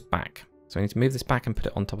move this back. So we need to move this back and put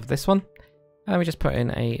it on top of this one. And we just put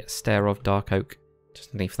in a stair of dark oak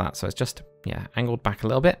just underneath that. So it's just, yeah, angled back a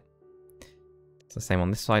little bit. It's the same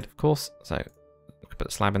on this side, of course. So put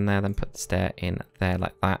the slab in there, then put the stair in there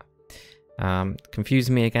like that.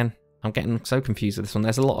 Confusing me again. I'm getting so confused with this one.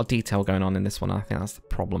 There's a lot of detail going on in this one. I think that's the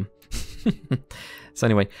problem. So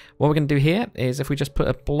anyway, what we're going to do here is if we just put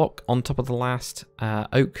a block on top of the last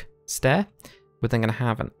oak stair, we're then going to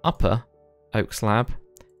have an upper oak slab,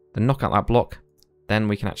 then knock out that block, then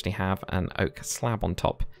we can actually have an oak slab on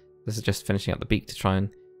top. This is just finishing up the beak to try and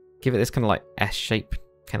give it this kind of like S-shape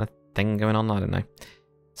kind of thing going on. I don't know.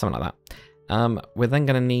 Something like that. We're then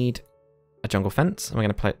going to need a jungle fence, and we're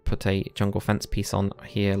going to put a jungle fence piece on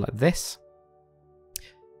here like this.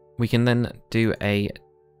 We can then do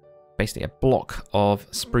basically a block of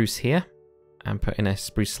spruce here and put in a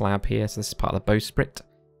spruce slab here. So this is part of the bowsprit.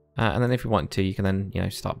 And then if you want to, you can then, you know,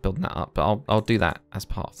 start building that up. But I'll do that as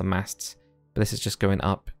part of the masts. But this is just going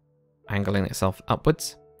up, angling itself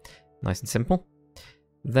upwards. Nice and simple.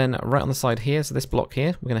 Then right on the side here, so this block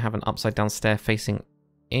here, we're going to have an upside down stair facing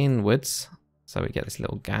inwards. So we get this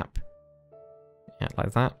little gap. Yeah,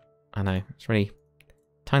 like that. I know, it's really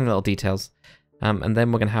tiny little details. And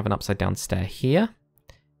then we're going to have an upside down stair here.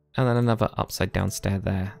 And then another upside down stair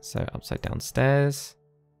there. So upside down stairs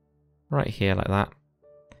right here like that.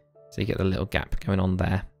 So you get the little gap going on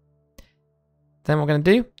there. Then what we're going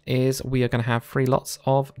to do is we are going to have 3 lots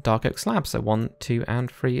of dark oak slabs. So 1, 2, and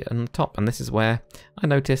 3 on the top. And this is where I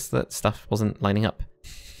noticed that stuff wasn't lining up.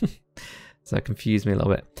 So it confused me a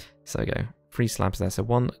little bit. So we go 3 slabs there. So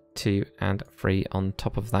 1, 2, and 3 on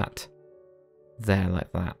top of that. There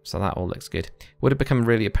like that. So that all looks good. Would have become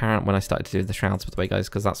really apparent when I started to do the shrouds, by the way, guys,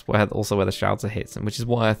 because that's also where the shrouds are hit, which is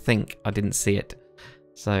why I think I didn't see it.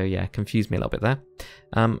 So yeah, confused me a little bit there.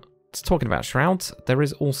 talking about shrouds, there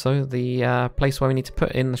is also the place where we need to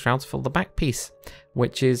put in the shrouds for the back piece,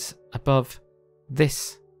 which is above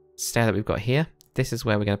this stair that we've got here. This is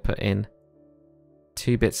where we're going to put in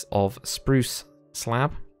 2 bits of spruce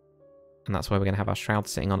slab, and that's where we're going to have our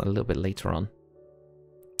shrouds sitting on a little bit later on.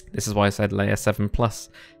 This is why I said layer 7 plus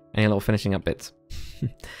any little finishing up bits.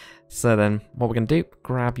 So then what we're going to do,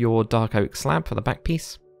 grab your dark oak slab for the back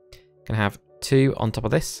piece. Going to have 2 on top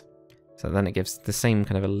of this. So then it gives the same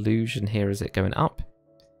kind of illusion here as it going up.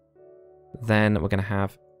 Then we're going to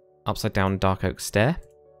have upside down dark oak stair.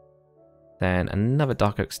 Then another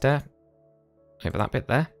dark oak stair over that bit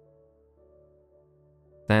there.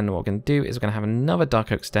 Then what we're going to do is we're going to have another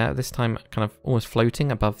dark oak stair, this time kind of almost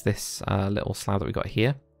floating above this little slab that we've got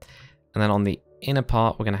here. And then on the inner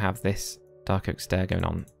part, we're going to have this dark oak stair going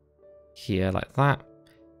on here like that.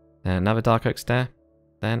 Then another dark oak stair.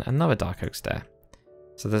 Then another dark oak stair.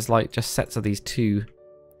 So there's like just sets of these 2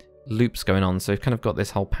 loops going on. So we've kind of got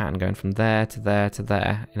this whole pattern going from there to there to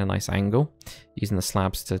there in a nice angle, using the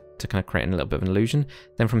slabs to kind of create a little bit of an illusion.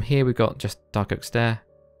 Then from here we've got just dark oak stair,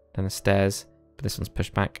 then the stairs, but this one's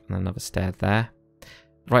pushed back, and then another stair there.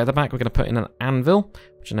 Right at the back we're going to put in an anvil,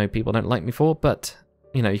 which I know people don't like me for, but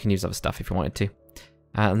you know, you can use other stuff if you wanted to.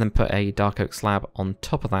 And then put a dark oak slab on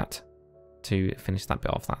top of that to finish that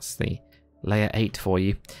bit off. That's the layer 8 for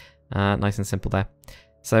you. Nice and simple there.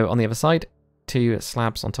 So on the other side, 2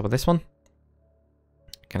 slabs on top of this one.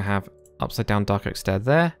 Gonna have upside down dark oak stair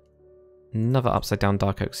there. Another upside down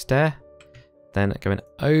dark oak stair. Then going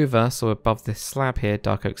over, so above this slab here,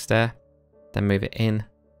 dark oak stair. Then move it in.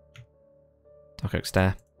 Dark oak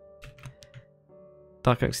stair.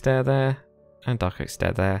 Dark oak stair there. And dark oak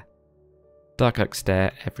stair there. Dark oak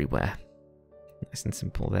stair everywhere. Nice and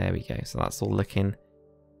simple. There we go. So that's all looking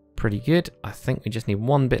pretty good. I think we just need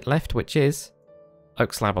 1 bit left, which is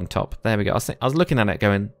oak slab on top. There we go. I was looking at it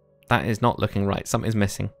going, that is not looking right. Something's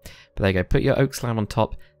missing. But there you go. Put your oak slab on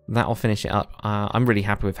top. That'll finish it up. I'm really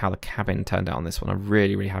happy with how the cabin turned out on this one. I'm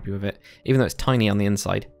really, really happy with it. Even though it's tiny on the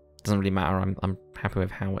inside, it doesn't really matter. I'm happy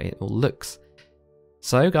with how it all looks.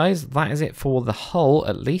 So guys, that is it for the hull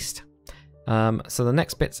at least. So the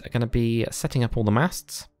next bits are going to be setting up all the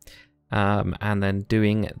masts. And then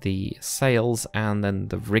doing the sails and then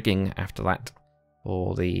the rigging after that.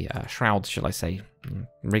 Or the shrouds, shall I say.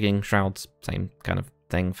 Rigging, shrouds, same kind of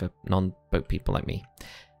thing for non-boat people like me.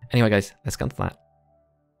 Anyway guys, let's get on to that.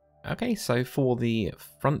 Okay, so for the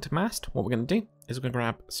front mast, what we're going to do is we're going to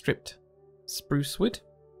grab stripped spruce wood.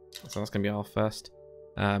 So that's going to be our first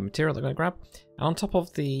material that we're going to grab. And on top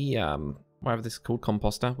of the, whatever this is called,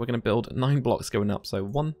 composter, we're going to build 9 blocks going up. So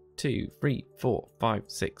 1, 2, 3, 4, 5,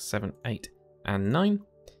 6, 7, 8, and 9.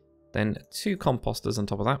 Then 2 composters on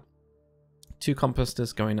top of that. 2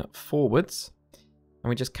 composters going up forwards. And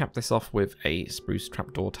we just cap this off with a spruce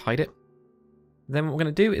trapdoor to hide it. Then what we're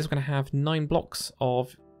going to do is we're going to have 9 blocks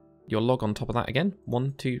of your log on top of that again.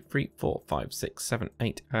 1, 2, 3, 4, 5, 6, 7,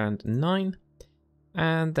 8, and 9.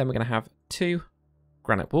 And then we're going to have 2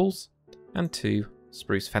 granite walls and 2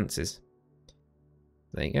 spruce fences.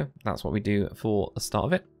 There you go. That's what we do for the start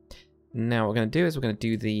of it. Now what we're going to do is we're going to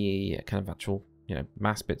do the kind of actual,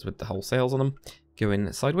 mast bits with the whole sails on them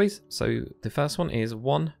going sideways. So the first one is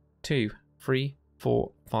 1, 2, 3,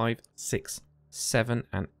 4, 5, 6, 7,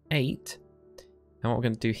 and 8. And what we're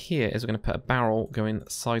going to do here is we're going to put a barrel going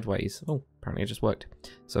sideways. Oh, apparently it just worked.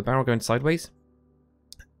 So a barrel going sideways.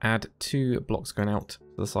 Add 2 blocks going out to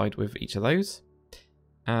the side with each of those.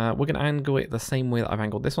 We're going to angle it the same way that I've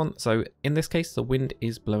angled this one. So in this case, the wind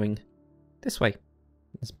is blowing this way,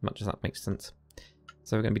 as much as that makes sense.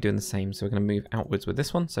 So we're going to be doing the same. So we're going to move outwards with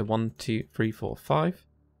this one. So 1, 2, 3, 4, 5.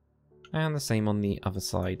 And the same on the other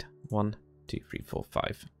side. 1, 2, 3, 4,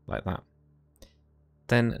 5. Like that.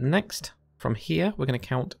 Then next, from here, we're going to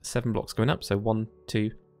count 7 blocks going up. So 1,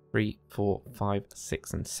 2, 3, 4, 5,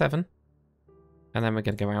 6, and 7. And then we're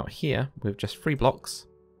going to go out here with just 3 blocks.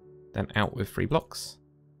 Then out with 3 blocks.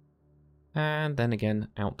 And then again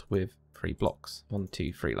out with 3 blocks. 1,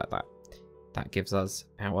 2, 3, like that. That gives us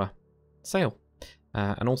our sail.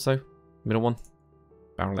 And also, middle one,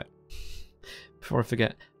 barrel it. Before I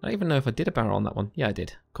forget, I don't even know if I did a barrel on that one. Yeah, I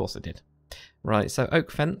did. Of course I did. Right, so oak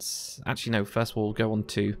fence. Actually, no, first we'll go on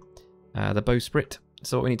to the bowsprit.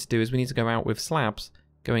 So what we need to do is we need to go out with slabs,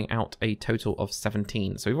 going out a total of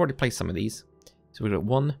 17. So we've already placed some of these. So we've got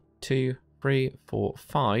 1, 2, 3, 4,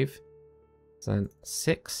 5. So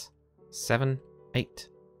 6, 7, 8,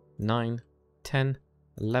 9, 10,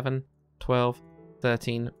 11, 12,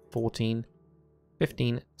 13, 14,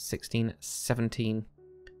 15, 16, 17.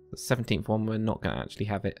 The 17th one, we're not going to actually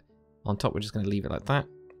have it on top. We're just going to leave it like that.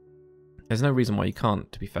 There's no reason why you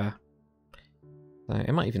can't, to be fair. So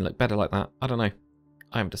it might even look better like that. I don't know.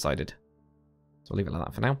 I haven't decided. So I'll leave it like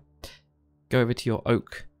that for now. Go over to your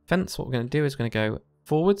oak fence. What we're going to do is we're going to go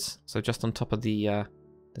forwards. So just on top of the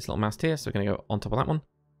this little mast here. So we're going to go on top of that one.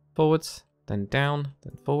 Forwards, then down,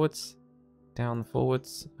 then forwards, down,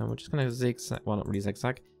 forwards. And we're just going to zigzag, well not really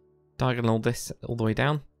zigzag, diagonal this all the way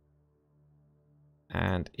down.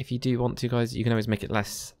 And if you do want to, guys, you can always make it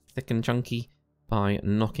less thick and chunky by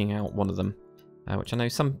knocking out one of them. Which I know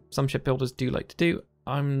some shipbuilders do like to do.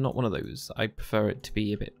 I'm not one of those. I prefer it to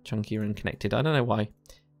be a bit chunkier and connected. I don't know why.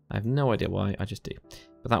 I have no idea why. I just do.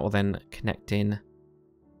 But that will then connect in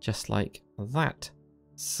just like that.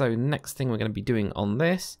 So next thing we're going to be doing on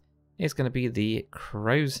this is going to be the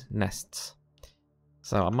crow's nests.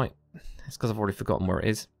 So I might... It's because I've already forgotten where it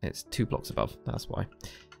is. It's 2 blocks above. That's why.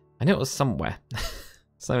 I knew it was somewhere.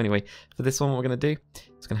 So anyway, for this one, what we're going to do,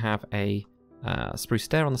 it's going to have a spruce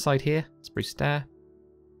stair on the side here. Spruce stair.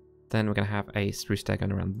 Then we're going to have a spruce stair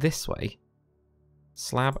going around this way.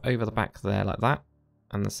 Slab over the back there like that.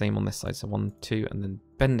 And the same on this side. So 1, 2, and then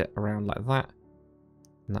bend it around like that.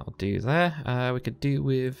 And that'll do there. We could do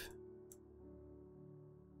with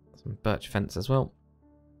some birch fence as well.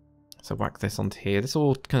 So whack this onto here. This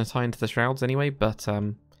all kind of tie into the shrouds anyway, but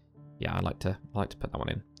yeah, I like to put that one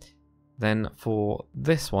in. Then for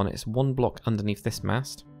this one, it's 1 block underneath this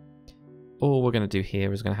mast. All we're going to do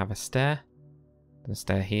here is going to have a stair, then a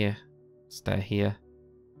stair here,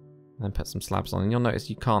 and then put some slabs on. And you'll notice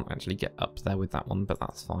you can't actually get up there with that one, but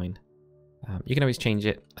that's fine. You can always change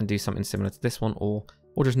it and do something similar to this one, or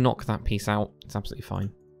just knock that piece out. It's absolutely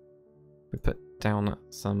fine. We put down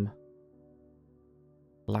some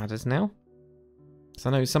ladders now. So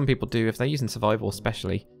I know some people do, if they're using survival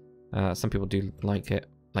especially, some people do like to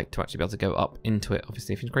actually be able to go up into it.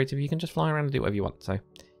 Obviously, if you're creative, you can just fly around and do whatever you want. So there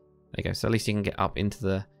you go. So at least you can get up into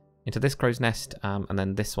this crow's nest, and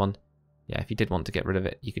then this one. Yeah, if you did want to get rid of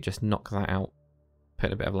it, you could just knock that out,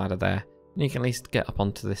 put a bit of ladder there, and you can at least get up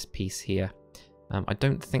onto this piece here. I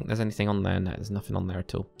don't think there's anything on there. No, there's nothing on there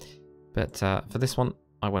at all. But for this one,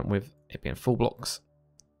 I went with it being full blocks,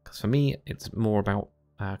 because for me, it's more about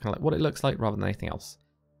kind of like what it looks like rather than anything else.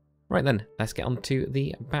 Right then, let's get on to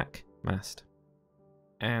the back mast.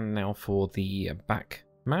 And now for the back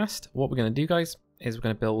mast, what we're going to do, guys, is we're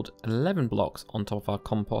going to build 11 blocks on top of our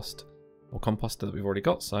composter that we've already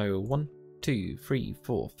got. So 1, 2, 3,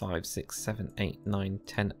 4, 5, 6, 7, 8, 9,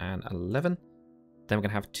 10, and 11. Then we're going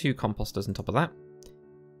to have 2 composters on top of that.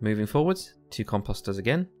 Moving forwards, 2 composters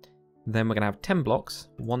again. Then we're going to have 10 blocks.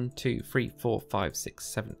 1, 2, 3, 4, 5, 6,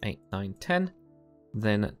 7, 8, 9, 10.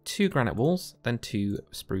 Then 2 granite walls. Then 2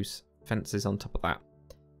 spruce fences on top of that.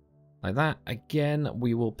 Like that. Again,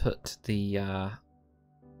 we will put the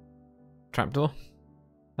trapdoor.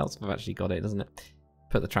 Helps if I've actually got it, doesn't it?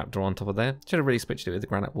 Put the trapdoor on top of there. Should have really switched it with the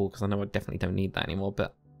granite wall, because I know I definitely don't need that anymore,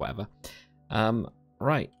 but whatever.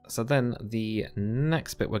 Right, so then the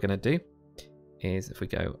next bit we're going to do is, if we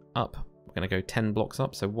go up, we're going to go 10 blocks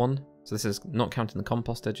up. So 1, so this is not counting the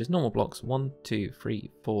composter, just normal blocks. 1, 2,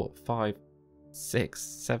 3, 4, 5, 6,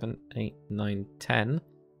 7, 8, 9, 10.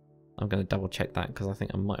 I'm going to double check that because I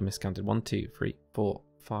think I might have miscounted. 1, 2, 3, 4,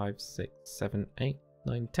 5, 6, 7, 8,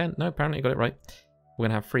 9, 10. No, apparently I got it right. We're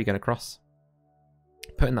going to have 3 going across.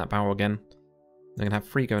 Put in that barrel again. We're going to have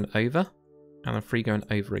 3 going over, and then 3 going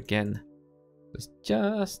over again. It's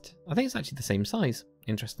just, I think it's actually the same size,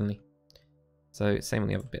 interestingly. So same on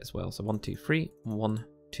the other bit as well. So 1, 2, 3, 1,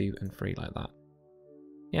 2, and 3 like that.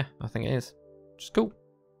 Yeah, I think it is. Which is cool.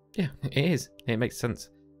 Yeah, it is. It makes sense.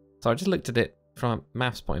 So I just looked at it from a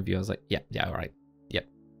maths point of view. I was like, yeah, all right. Yep,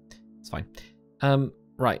 it's fine.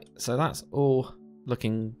 Right, so that's all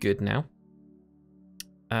looking good now.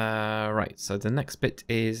 Right, so the next bit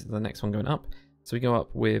is the next one going up. So we go up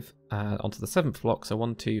with onto the 7th block. So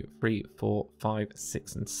 1, 2, 3, 4, 5,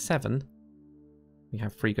 6, and 7. We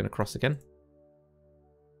have 3 going across again.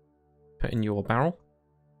 Put in your barrel.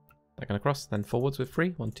 That going across, then forwards with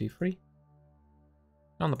 3. 1, 2, 3.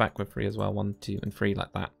 On the back with 3 as well. 1, 2, and 3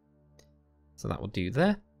 like that. So that will do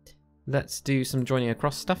there. Let's do some joining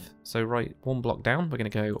across stuff. So right, 1 block down, we're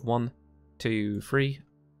going to go 1, 2, 3,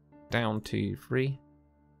 down 2, 3,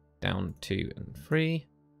 down 2 and 3,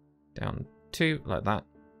 down 2, like that,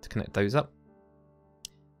 to connect those up.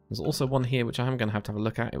 There's also one here which I am going to have a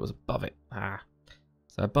look at. It was above it.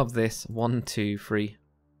 So above this, 1, 2, 3,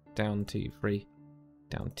 down 2, 3,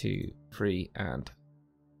 down 2, 3, and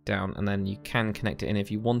down. And then you can connect it in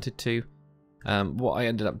if you wanted to. What I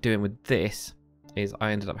ended up doing with this is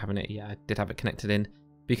I ended up having it, I did have it connected in.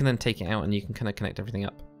 But you can then take it out and you can kind of connect everything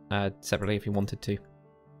up separately if you wanted to.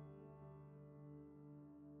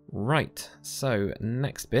 Right, so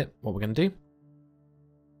next bit, what we're going to do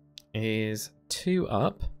is 2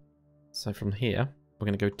 up. So from here, we're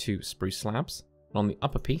going to go 2 spruce slabs. And on the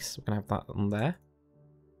upper piece, we're going to have that on there.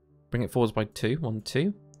 Bring it forwards by 2. 1,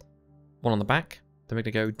 2. 1 on the back. Then we're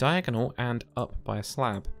going to go diagonal and up by a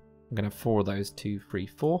slab. I'm going to have 4 of those. 2, 3,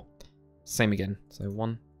 4. Same again. So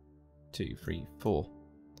 1, 2, 3, 4.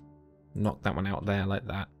 Knock that one out there like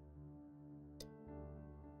that.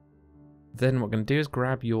 Then what we're going to do is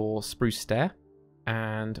grab your spruce stair.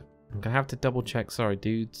 And I'm going to have to double check. Sorry,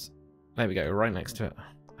 dudes. There we go. Right next to it.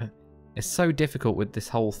 It's so difficult with this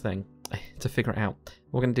whole thing to figure it out.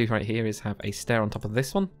 What we're going to do right here is have a stair on top of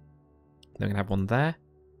this one. Then we're going to have one there.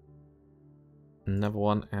 Another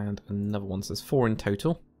one and another one. So there's 4 in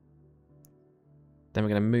total. Then we're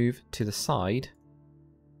going to move to the side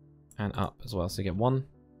and up as well. So you get 1,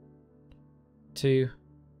 2,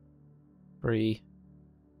 3,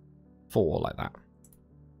 4 like that.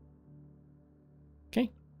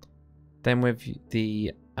 Okay. Then with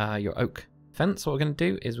the your oak fence, what we're going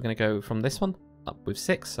to do is we're going to go from this one up with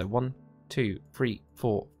 6. So 1, 2, 3,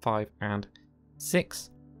 4, 5, and 6.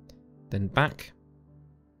 Then back.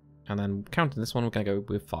 And then counting this one, we're going to go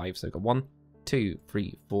with 5. So we've got 1, 2,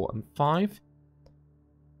 3, 4, and 5.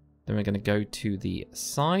 Then we're going to go to the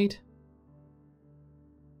side.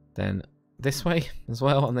 Then this way as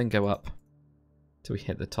well, and then go up till we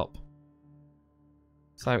hit the top.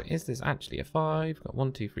 So is this actually a 5? We've got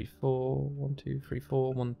 1, 2, 3, 4, 1, 2, 3,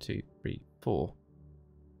 4, 1, 2, 3, 4.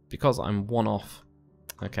 Because I'm 1 off.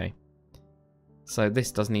 Okay. So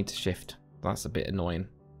this does need to shift. That's a bit annoying.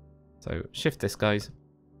 So shift this, guys.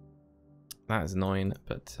 That is annoying,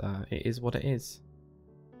 but it is what it is.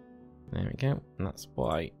 There we go. And that's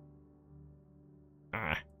why.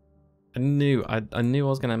 I knew I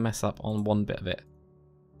was going to mess up on one bit of it.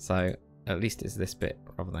 So at least it's this bit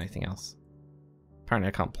rather than anything else. Apparently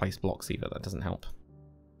I can't place blocks either, that doesn't help.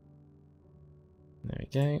 There we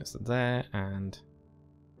go, so there, and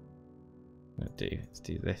let's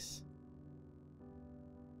do this.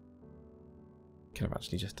 Could have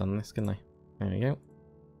actually just done this, couldn't I? There we go.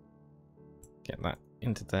 Get that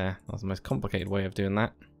into there. That's the most complicated way of doing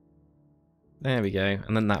that. There we go,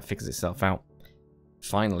 and then that figures itself out.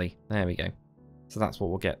 Finally, there we go. So that's what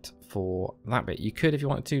we'll get for that bit. You could, if you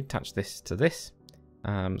wanted to, attach this to this.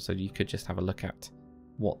 So you could just have a look at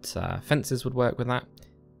what fences would work with that.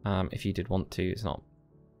 If you did want to, it's not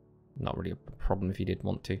really a problem if you did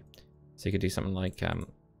want to. So you could do something like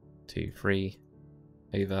 2, 3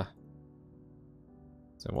 over.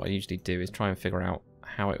 So what I usually do is try and figure out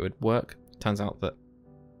how it would work. Turns out that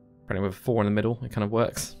apparently with a 4 in the middle, it kind of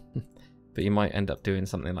works. But you might end up doing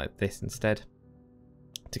something like this instead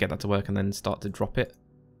to get that to work, and then start to drop it.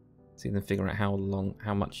 So you can figure out how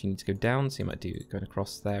much you need to go down. So you might do going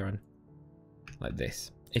across there and like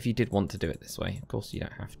this. If you did want to do it this way, of course you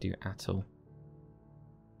don't have to at all.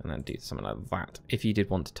 And then do something like that if you did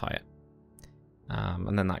want to tie it.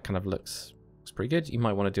 And then that kind of looks pretty good. You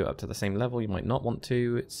might want to do it up to the same level. You might not want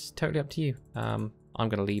to. It's totally up to you. I'm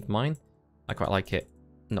going to leave mine. I quite like it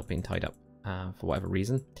not being tied up for whatever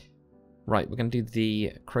reason. Right, we're going to do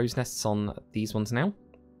the crow's nests on these ones now.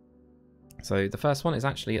 So the first one is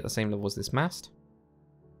actually at the same level as this mast.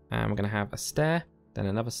 And we're going to have a stair, then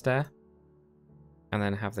another stair, and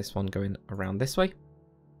then have this one going around this way.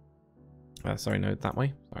 Sorry, no, that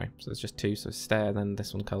way. Sorry, so it's just 2, so stair, then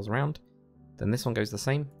this one curls around. Then this one goes the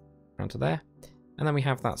same, around to there. And then we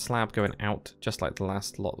have that slab going out, just like the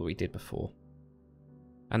last lot that we did before.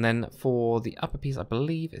 And then for the upper piece, I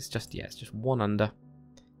believe it's just, yeah, it's just 1 under.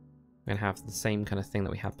 We're going to have the same kind of thing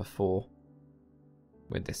that we had before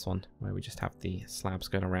with this one, where we just have the slabs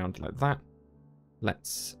going around like that.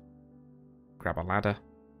 Let's grab a ladder,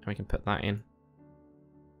 and we can put that in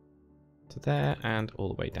to there, and all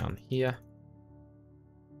the way down here,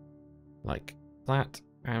 like that.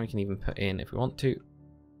 And we can even put in, if we want to,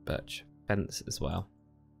 birch fence as well.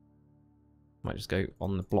 Might just go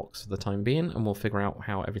on the blocks for the time being, and we'll figure out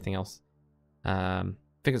how everything else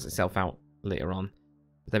figures itself out later on.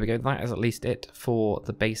 But there we go, that is at least it for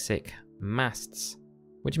the basic masts.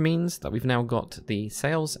 Which means that we've now got the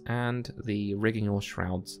sails and the rigging or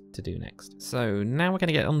shrouds to do next. So now we're going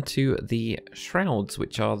to get onto the shrouds,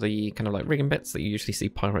 which are the kind of like rigging bits that you usually see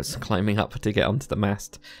pirates climbing up to get onto the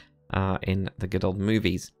mast in the good old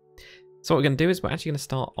movies. So what we're going to do is we're actually going to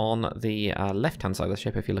start on the left-hand side of the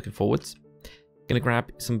ship if you're looking forwards. Going to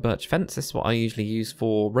grab some birch fence. This is what I usually use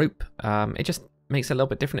for rope. It just makes it a little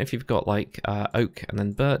bit different if you've got like oak and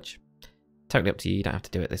then birch. Totally up to you. You don't have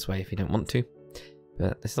to do it this way if you don't want to.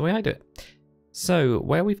 But this is the way I do it. So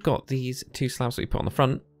where we've got these 2 slabs that we put on the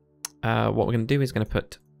front, what we're going to do is going to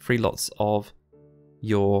put 3 lots of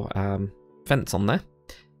your fence on there.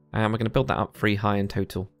 And we're going to build that up 3 high in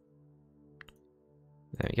total.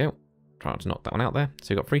 There we go. Try not to knock that one out there. So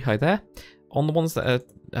we've got 3 high there. On the ones that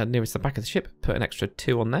are nearest the back of the ship, put an extra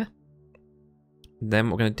 2 on there. Then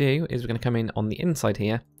what we're going to do is we're going to come in on the inside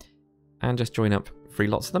here and just join up 3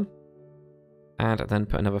 lots of them. And then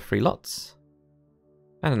put another 3 lots.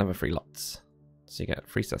 And another 3 lots. So you get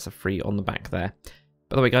 3 sets of 3 on the back there.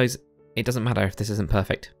 By the way, guys, it doesn't matter if this isn't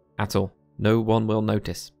perfect at all. No one will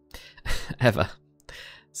notice. Ever.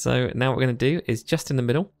 So now what we're going to do is just in the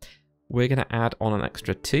middle, we're going to add on an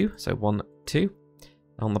extra 2. So 1, 2.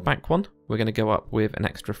 On the back one, we're going to go up with an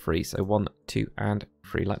extra 3. So 1, 2, and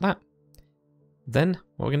 3 like that. Then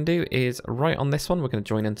what we're going to do is right on this one, we're going to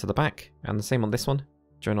join into the back. And the same on this one,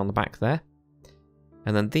 join on the back there.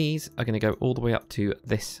 And then these are going to go all the way up to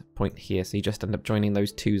this point here. So you just end up joining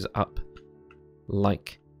those 2s up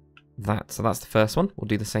like that. So that's the first one. We'll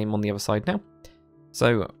do the same on the other side now.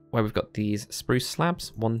 So where we've got these spruce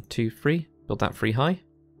slabs, 1, 2, 3, build that 3 high.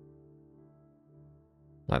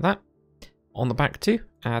 Like that. On the back 2,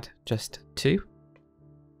 add just 2.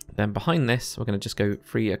 Then behind this, we're going to just go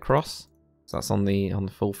 3 across. So that's on the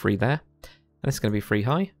full 3 there. And it's going to be 3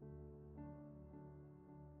 high.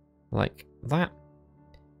 Like that.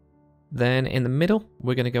 Then in the middle,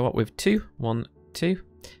 we're going to go up with 2, 1, 2.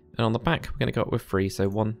 And on the back, we're going to go up with 3. So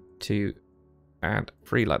 1, 2, and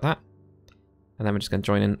 3 like that. And then we're just going to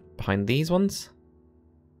join in behind these ones.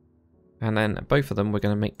 And then both of them, we're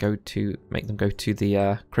going to make them go to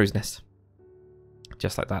the crow's nest.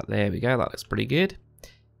 Just like that. There we go. That looks pretty good.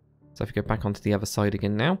 So if you go back onto the other side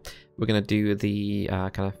again now, we're going to do the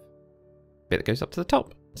kind of bit that goes up to the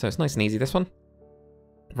top. So it's nice and easy, this one.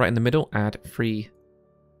 Right in the middle, add 3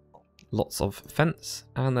 lots of fence.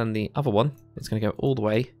 And then the other one is going to go all the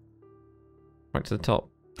way right to the top.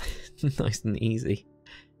 Nice and easy.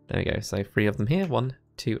 There we go. So 3 of them here. 1,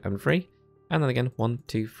 2, and 3. And then again, 1,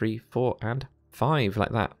 2, 3, 4, and 5,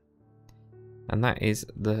 like that. And that is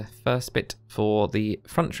the first bit for the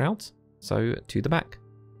front shrouds. So to the back.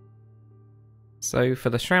 So for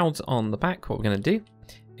the shrouds on the back, what we're going to do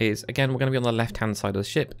is, again, we're going to be on the left-hand side of the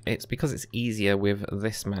ship. It's because it's easier with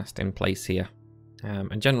this mast in place here.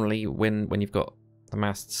 And generally, when you've got the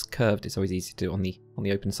masts curved, it's always easy to do it on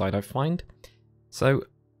the open side, I find. So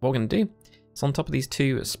what we're going to do is on top of these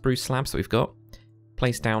 2 spruce slabs that we've got,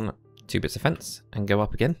 place down 2 bits of fence and go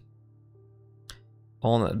up again.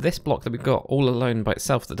 On this block that we've got all alone by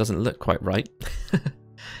itself that doesn't look quite right,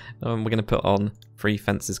 we're going to put on 3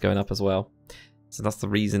 fences going up as well. So that's the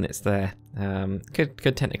reason it's there.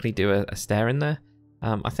 Could technically do a stair in there.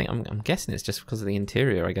 I'm guessing it's just because of the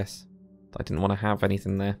interior, I guess. I didn't want to have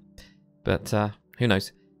anything there. But who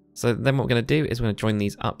knows. So then what we're going to do is we're going to join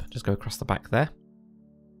these up. Just go across the back there.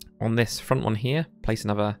 On this front one here, place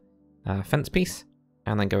another fence piece.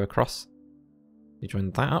 And then go across. You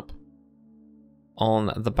join that up.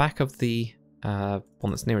 On the back of the one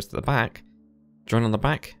that's nearest to the back, join on the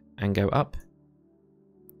back and go up.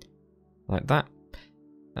 Like that.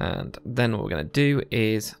 And then what we're going to do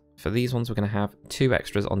is, for these ones, we're going to have 2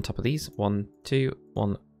 extras on top of these. 1, 2,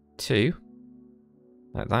 1, 2.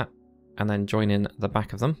 Like that. And then join in the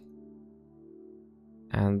back of them.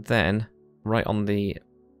 And then, right on the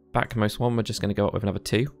backmost one, we're just going to go up with another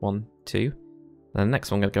 2. 1, 2. And the next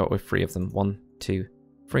one, I'm going to go up with 3 of them. 1, 2,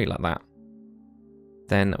 3, like that.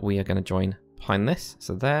 Then we are going to join behind this.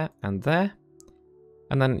 So there and there.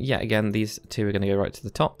 And then, yet again, these 2 are going to go right to the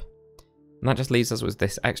top. And that just leaves us with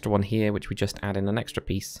this extra one here, which we just add in an extra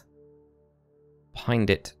piece behind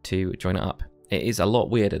it to join it up. It is a lot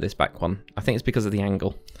weirder, this back one. I think it's because of the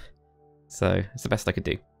angle. So it's the best I could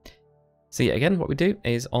do. So yeah, again, what we do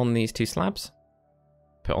is on these 2 slabs,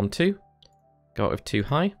 put on 2, go up with 2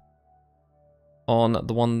 high. On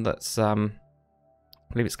the one that's, I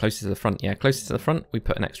believe it's closest to the front. Yeah, closest to the front, we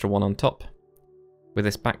put an extra 1 on top. With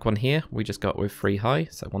this back one here, we just go up with 3 high.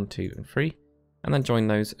 So 1, 2, and 3. And then join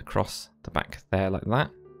those across the back there like that.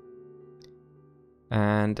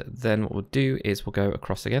 And then what we'll do is we'll go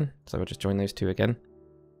across again. So we'll just join those 2 again.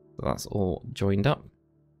 So that's all joined up.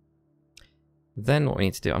 Then what we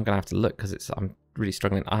need to do, I'm going to have to look because I'm really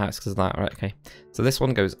struggling. Ah, it's because of that. Right, okay. So this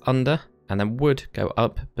one goes under and then would go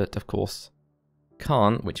up, but of course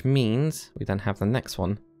can't, which means we then have the next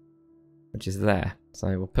one, which is there. So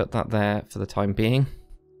we'll put that there for the time being.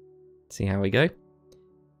 See how we go.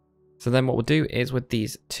 So then what we'll do is with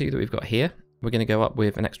these 2 that we've got here, we're going to go up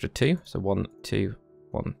with an extra 2. So 1, 2,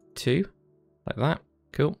 1, 2, like that.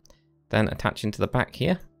 Cool. Then attach into the back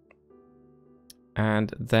here.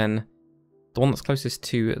 And then the one that's closest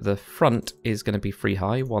to the front is going to be 3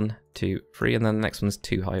 high. 1, 2, 3. And then the next one's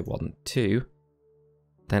 2 high. 1, 2.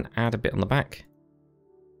 Then add a bit on the back.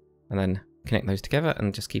 And then connect those together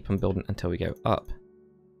and just keep on building until we go up.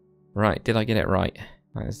 Right, did I get it right?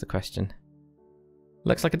 That is the question.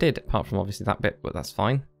 Looks like I did, apart from obviously that bit, but that's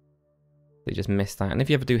fine. They just missed that. And if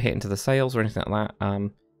you ever do hit into the sails or anything like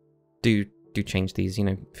that, do change these, you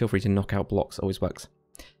know, feel free to knock out blocks, always works.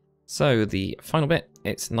 So the final bit,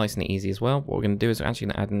 it's nice and easy as well. What we're going to do is we're actually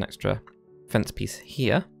going to add an extra fence piece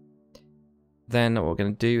here. Then what we're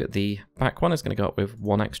going to do, the back one is going to go up with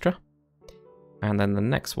 1 extra. And then the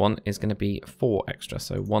next one is going to be 4 extra.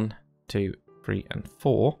 So 1, 2, 3, and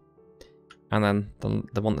 4. And then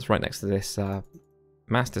the one that's right next to this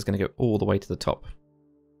mast is going to go all the way to the top.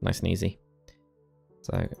 Nice and easy.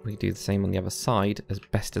 So we do the same on the other side as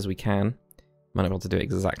best as we can. Might not be able to do it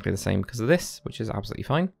exactly the same because of this, which is absolutely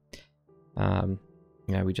fine.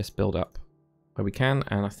 Yeah, we just build up where we can,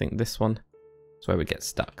 and I think this one is where we get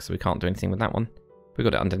stuck, so we can't do anything with that one. We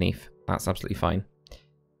got it underneath. That's absolutely fine.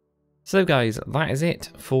 So guys, that is it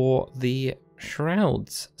for the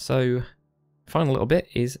shrouds. So final little bit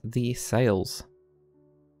is the sails.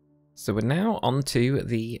 So we're now on to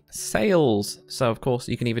the sails. So of course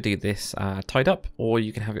you can either do this tied up, or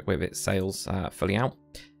you can have it with its sails fully out.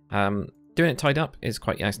 Doing it tied up is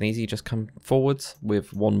quite nice and easy. You just come forwards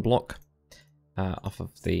with 1 block off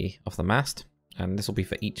the mast, and this will be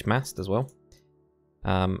for each mast as well.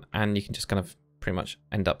 And you can just kind of pretty much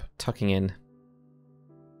end up tucking in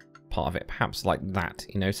part of it, perhaps like that.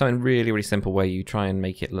 You know, something really, really simple where you try and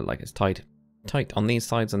make it look like it's tight on these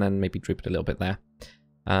sides, and then maybe droop it a little bit there.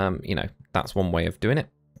 You know, that's one way of doing it,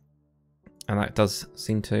 and that does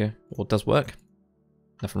seem to, or does work.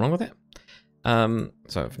 Nothing wrong with it.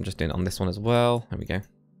 So if I'm just doing it on this one as well, there we go.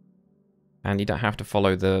 And you don't have to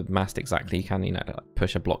follow the mast exactly. You can, you know,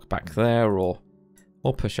 push a block back there, or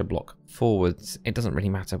push a block forwards. It doesn't really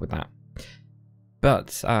matter with that.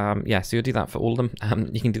 But yeah, so you'll do that for all of them.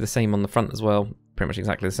 You can do the same on the front as well. Pretty much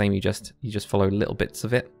exactly the same. You just follow little bits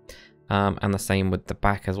of it. And the same with the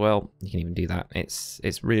back as well. You can even do that.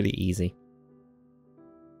 It's really easy.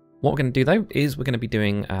 What we're going to do though is we're going to be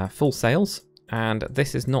doing full sails, and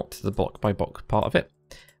this is not the block by block part of it.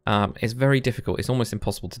 It's very difficult. It's almost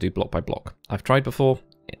impossible to do block by block. I've tried before.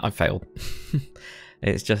 I've failed.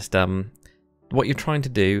 It's just what you're trying to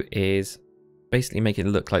do is basically make it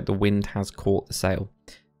look like the wind has caught the sail.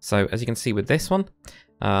 So as you can see with this one,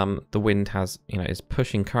 the wind has, you know, is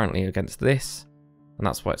pushing currently against this. And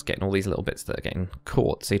that's why it's getting all these little bits that are getting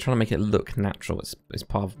caught. So you're trying to make it look natural. It's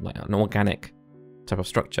part of like an organic type of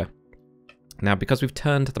structure. Now, because we've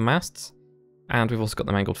turned the masts and we've also got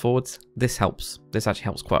them angled forwards, this helps. This actually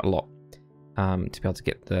helps quite a lot to be able to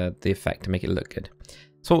get the effect and make it look good.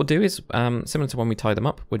 So what we'll do is, similar to when we tie them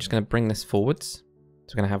up, we're just going to bring this forwards.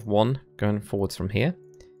 So we're going to have 1 going forwards from here.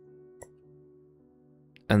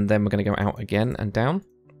 And then we're going to go out again and down.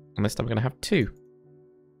 And this time we're going to have 2.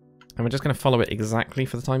 And we're just going to follow it exactly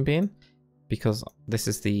for the time being, because this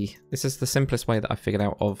is the simplest way that I figured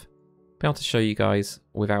out of being able to show you guys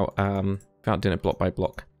without doing it block by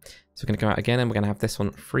block. So we're going to go out again, and we're going to have this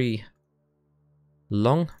one 3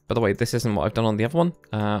 long. By the way, this isn't what I've done on the other one.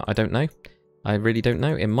 I don't know. I really don't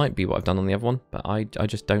know. It might be what I've done on the other one, but I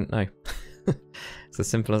just don't know. It's as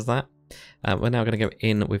simple as that. We're now going to go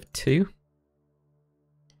in with 2.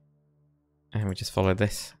 And we just follow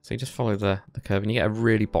this. So you just follow the curve, and you get a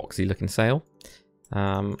really boxy looking sail.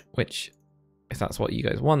 Which, if that's what you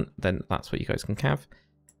guys want, then that's what you guys can have.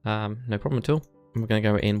 No problem at all. And we're going to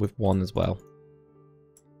go in with 1 as well.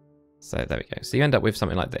 So there we go. So you end up with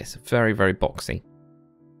something like this. Very, very boxy.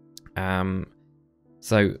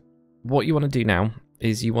 So what you want to do now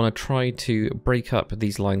is you want to try to break up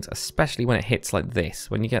these lines, especially when it hits like this.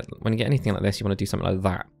 When you get anything like this, you want to do something like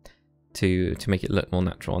that to make it look more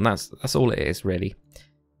natural, and that's all it is really.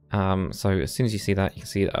 So as soon as you see that, you can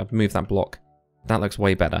see that I've moved that block. That looks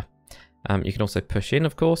way better. You can also push in,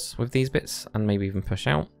 of course, with these bits, and maybe even push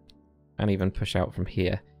out, and even push out from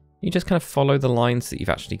here. You just kind of follow the lines that you've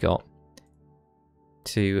actually got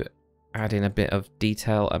to add in a bit of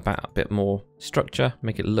detail, about a bit more structure,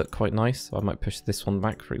 make it look quite nice. So I might push this one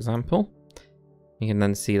back, for example. You can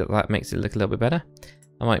then see that that makes it look a little bit better.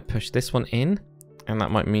 I might push this one in, and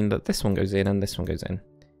that might mean that this one goes in and this one goes in.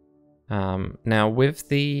 Now with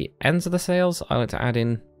the ends of the sails, I like to add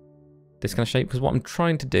in this kind of shape, because what I'm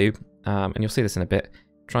trying to do, and you'll see this in a bit,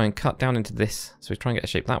 try and cut down into this. So we try and get a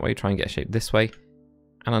shape that way, try and get a shape this way,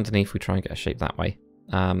 and underneath we try and get a shape that way.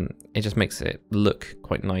 It just makes it look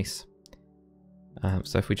quite nice.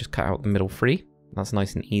 So if we just cut out the middle 3, that's a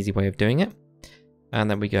nice and easy way of doing it.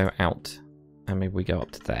 And then we go out, and maybe we go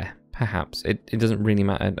up to there. Perhaps. It doesn't really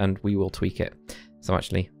matter, and we will tweak it. So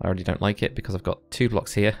actually, I already don't like it, because I've got 2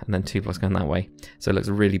 blocks here, and then 2 blocks going that way. So it looks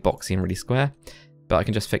really boxy and really square. But I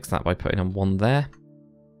can just fix that by putting on 1 there.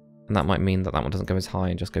 And that might mean that that one doesn't go as high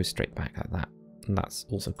and just goes straight back like that. and that's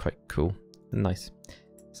also quite cool. Nice.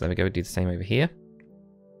 So there we go, do the same over here.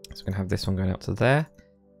 So we're going to have this one going out to there,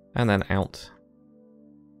 and then out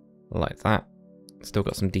like that. Still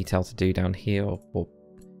got some detail to do down here, or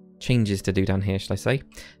changes to do down here, should I say.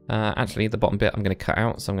 Actually, the bottom bit I'm going to cut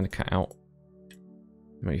out, so I'm going to cut out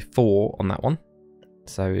maybe 4 on that one.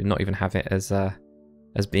 So not even have it as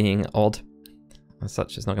being odd. As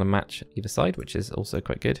such, it's not going to match either side, which is also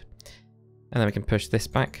quite good. And then we can push this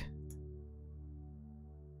back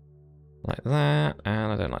like that,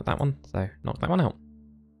 and I don't like that one, so knock that one out.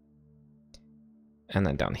 And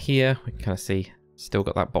then down here, we can kind of see, still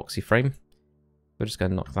got that boxy frame. We're just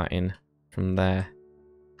going to knock that in from there.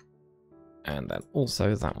 And then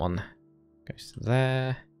also that one goes to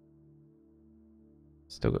there.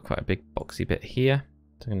 Still got quite a big boxy bit here.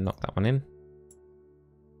 So I'm going to knock that one in.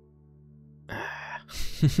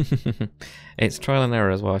 It's trial and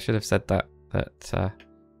error as well. I should have said that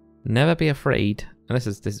never be afraid, and this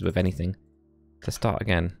is with anything, to start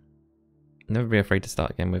again. Never be afraid to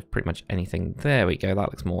start again with pretty much anything. There we go,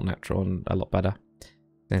 that looks more natural and a lot better.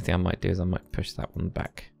 The only thing I might do is I might push that one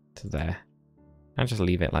back to there and just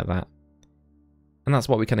leave it like that. And that's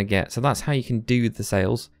what we kind of get. So that's how you can do the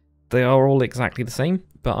sails. They are all exactly the same,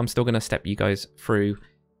 but I'm still going to step you guys through,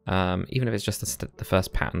 even if it's just the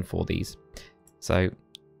first pattern for these. So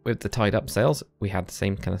with the tied up sails, we had the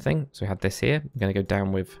same kind of thing. So we had this here. I'm going to go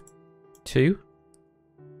down with 2.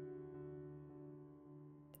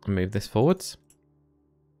 And move this forwards.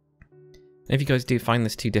 If you guys do find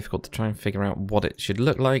this too difficult to try and figure out what it should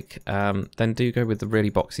look like, then do go with the really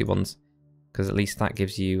boxy ones, because at least that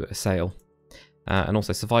gives you a sail. And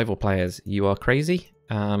also survival players, you are crazy.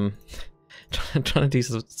 Trying to do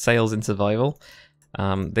some sails in survival.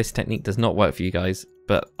 This technique does not work for you guys,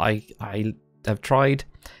 but I have tried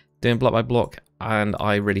doing block by block, and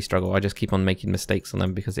I really struggle. I just keep on making mistakes on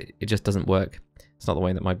them because it just doesn't work. It's not the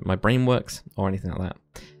way that my brain works or anything like that.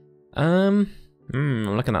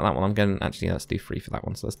 I'm looking at that one. I'm going, actually, let's do 3 for that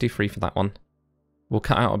one. So let's do 3 for that one. We'll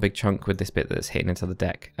cut out a big chunk with this bit that's hitting into the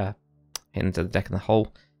deck, hitting into the deck and the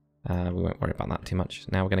hull. We won't worry about that too much.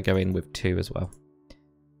 Now we're going to go in with 2 as well.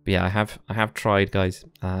 But yeah, I have tried, guys.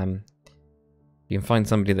 You can find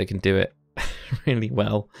somebody that can do it really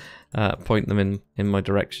well. Point them in my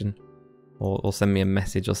direction, or send me a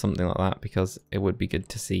message or something like that, because it would be good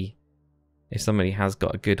to see if somebody has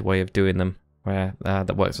got a good way of doing them where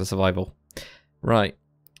that works for survival. Right,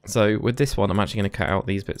 so with this one, I'm actually going to cut out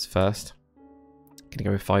these bits first. I'm going to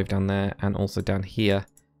go with 5 down there, and also down here,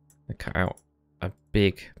 I cut out a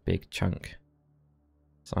big chunk.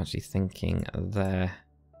 So I'm actually thinking there.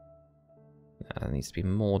 There needs to be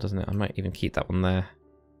more, doesn't it? I might even keep that one there.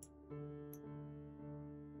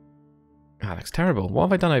 That looks terrible. What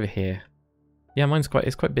have I done over here? Yeah, mine's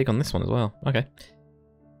quite big on this one as well. Okay,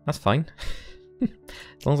 that's fine.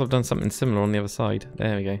 As long as I've done something similar on the other side.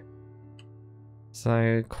 There we go.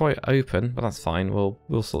 So quite open, but that's fine.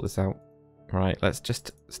 We'll sort this out. Right, let's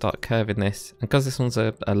just start curving this. And because this one's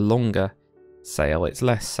a longer sail, it's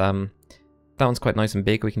less. That one's quite nice and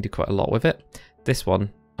big. We can do quite a lot with it. This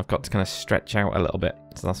one, I've got to kind of stretch out a little bit.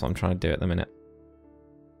 So that's what I'm trying to do at the minute.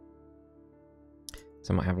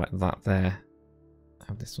 So I might have like that there.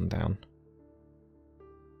 Have this one down.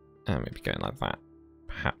 And maybe going like that,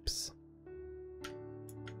 perhaps.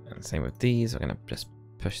 And same with these. We're going to just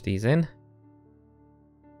push these in.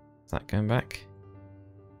 Is that going back?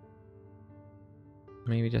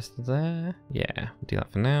 Maybe just there. Yeah, we'll do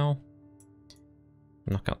that for now.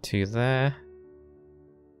 Knock out 2 there.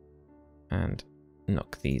 And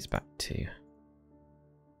knock these back too.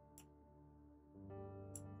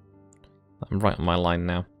 I'm right on my line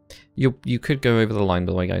now. You could go over the line,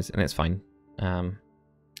 by the way, guys, and it's fine.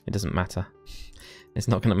 It doesn't matter. It's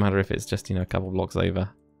not going to matter if it's just, you know, a couple blocks over.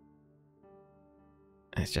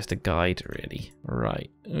 It's just a guide, really. Right.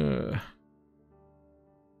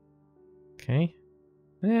 Okay.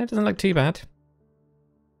 Yeah, it doesn't look too bad.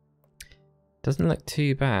 Doesn't look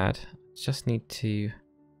too bad. Just need to...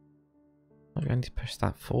 I'm going to push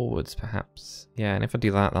that forwards, perhaps. Yeah, and if I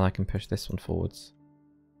do that, then I can push this one forwards.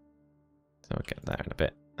 So we'll get there in a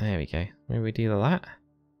bit. There we go. Maybe we do that.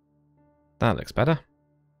 That looks better.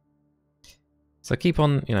 So keep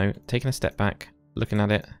on, you know, taking a step back, looking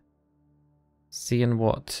at it, seeing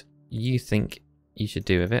what you think you should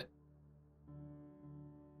do with it.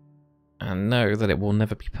 And know that it will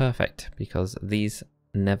never be perfect, because these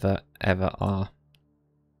never ever are.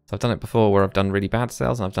 So I've done it before where I've done really bad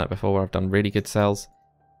sails, and I've done it before where I've done really good sails,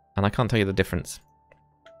 and I can't tell you the difference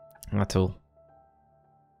at all.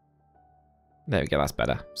 There we go, that's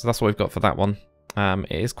better. So that's what we've got for that one.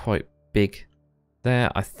 It is quite big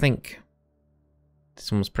there. I think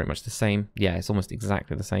This one was pretty much the same. Yeah, it's almost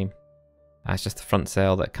exactly the same. It's just the front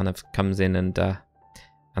sail that kind of comes in and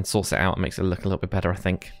sorts it out and makes it look a little bit better, I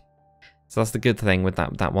think. So that's the good thing with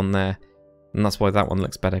that one there. And that's why that one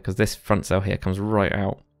looks better, because this front sail here comes right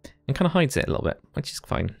out and kind of hides it a little bit, which is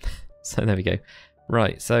fine. So there we go.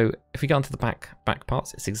 Right, so if we go onto the back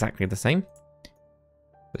parts, it's exactly the same.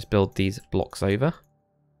 Let's build these blocks over.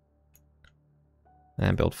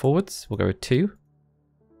 And build forwards. We'll go with 2.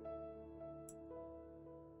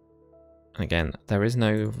 And again, there is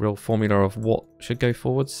no real formula of what should go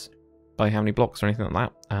forwards by how many blocks or anything like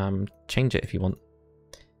that. Change it if you want.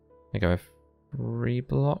 We go with 3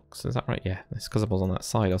 blocks. Is that right? Yeah, it's because I was on that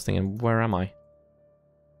side. I was thinking, where am I?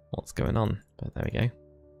 What's going on? But there we go.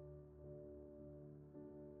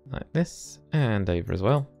 Like this, and over as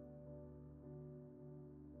well.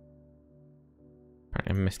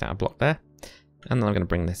 Apparently I missed out a block there. And then I'm going to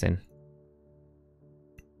bring this in.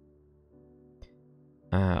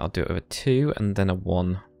 I'll do it with a 2 and then a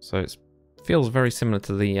 1. So it feels very similar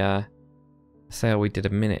to the sail we did a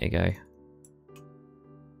minute ago.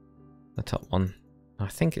 The top one. I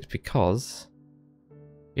think it's because...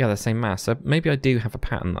 yeah, the same mass. So maybe I do have a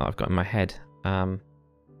pattern that I've got in my head.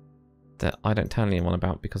 That I don't tell anyone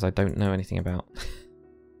about because I don't know anything about.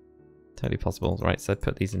 Totally possible. Right, so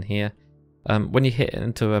put these in here. When you hit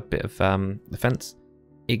into a bit of the fence,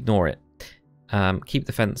 ignore it. Keep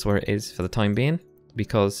the fence where it is for the time being,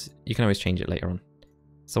 because you can always change it later on.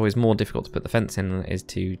 It's always more difficult to put the fence in than it is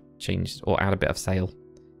to change or add a bit of sail.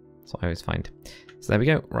 That's what I always find. So there we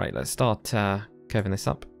go. Right, let's start curving this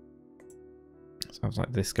up. So I was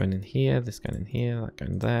like this going in here, this going in here, that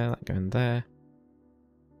going there, that going there.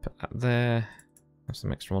 Put that there. Have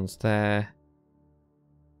some extra ones there.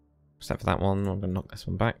 Except for that one, I'm going to knock this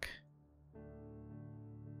one back.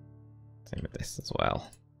 Same with this as well.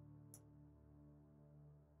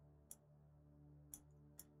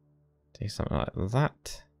 Do something like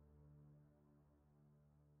that.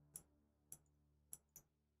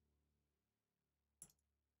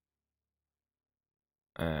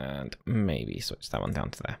 And maybe switch that one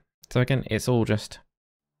down to there. So again, it's all just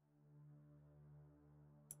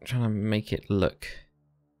trying to make it look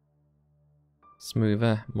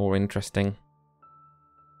smoother, more interesting.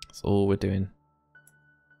 That's all we're doing.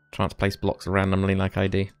 Trying to place blocks randomly like I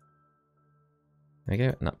do. There you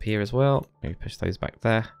go, and up here as well. Maybe push those back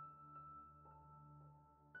there.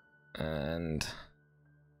 And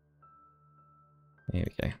here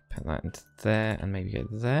we go. Put that into there and maybe go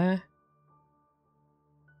there.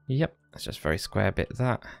 Yep, that's just a very square bit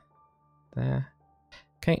that. There.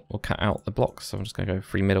 Okay, we'll cut out the blocks, so I'm just going to go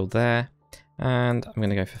 3 middle there. And I'm going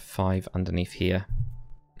to go for 5 underneath here.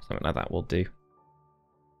 Something like that will do.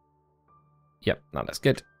 Yep, that looks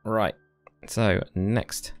good. Right, so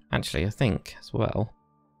next, actually, I think as well.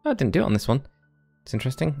 I didn't do it on this one. It's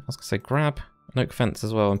interesting. I was going to say grab an oak fence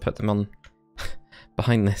as well and put them on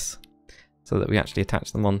behind this so that we actually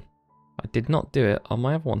attach them on. I did not do it on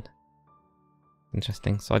my other one.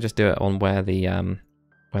 Interesting. So I just do it on where the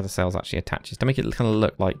sails actually attaches to make it kind of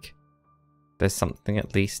look like there's something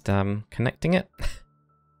at least connecting it.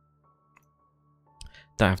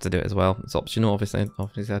 Don't have to do it as well. It's optional, obviously.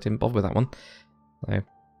 Obviously, I didn't bother with that one. So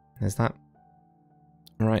there's that.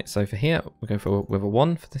 Right. So for here, we'll go with a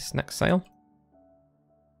 1 for this next sail.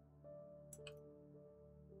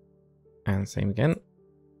 And same again,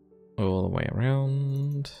 all the way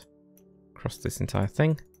around, across this entire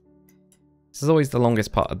thing. This is always the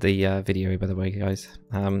longest part of the video, by the way, guys,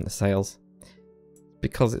 the sails,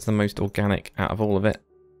 because it's the most organic out of all of it,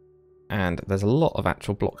 and there's a lot of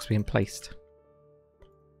actual blocks being placed.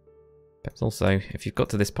 But also, if you've got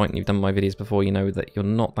to this point and you've done my videos before, you know that you're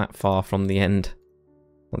not that far from the end.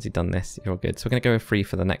 Once you've done this, you're all good. So we're going to go with 3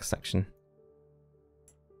 for the next section.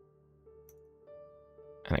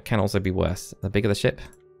 And it can also be worse. The bigger the ship,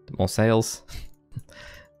 the more sails,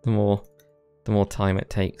 the more time it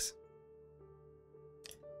takes.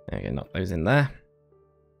 There we go, knock those in there.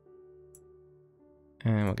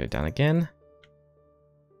 And we'll go down again.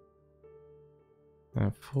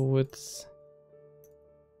 And forwards.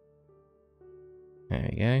 There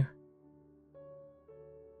we go.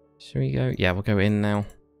 Should we go? Yeah, we'll go in now.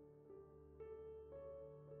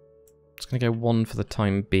 Just going to go 1 for the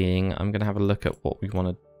time being. I'm going to have a look at what we want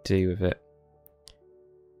to do with it,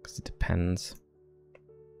 because it depends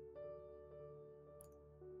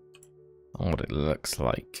on what it looks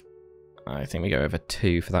like. I think we go over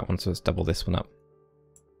 2 for that one, so let's double this one up.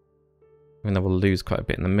 Even though we'll lose quite a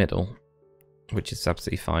bit in the middle, which is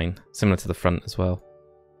absolutely fine. Similar to the front as well.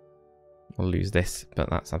 We'll lose this, but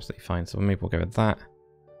that's absolutely fine. So maybe we'll go with that.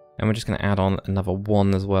 And we're just going to add on another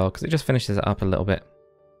 1 as well, because it just finishes it up a little bit.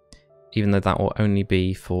 even though that will only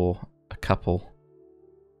be for a couple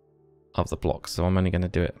of the blocks. So I'm only going to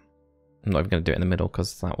do it, I'm not even going to do it in the middle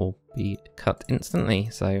because that will be cut instantly.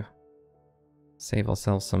 So save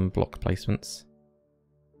ourselves some block placements.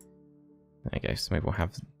 There you go, so maybe we'll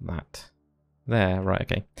have that there, right,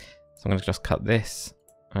 okay. So I'm going to just cut this,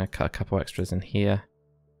 I'm going to cut a couple extras in here,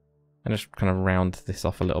 and just kind of round this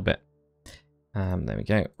off a little bit. There we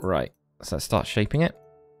go, right, so let's start shaping it.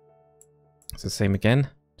 It's the same again,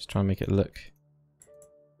 just try and make it look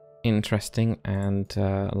interesting and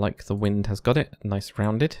like the wind has got it, nice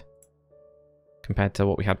rounded, compared to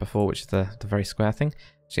what we had before, which is the very square thing.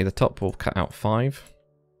 See, the top will cut out 5,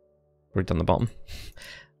 already done the bottom.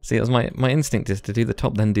 See, it was my instinct is to do the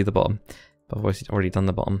top, then do the bottom. But I've already done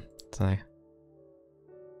the bottom, so... Right,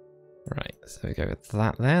 so we go with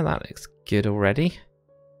that there. That looks good already.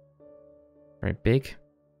 Very big.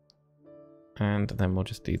 And then we'll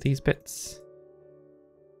just do these bits.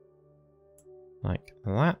 Like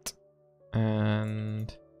that.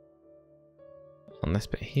 And... on this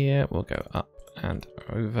bit here, we'll go up and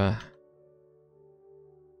over.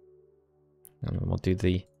 And then we'll do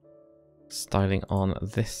the styling on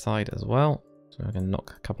this side as well. So I'm going to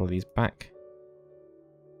knock a couple of these back.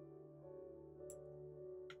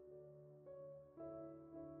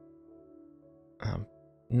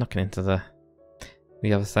 Knocking into the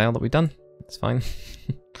other sail that we've done. That's fine.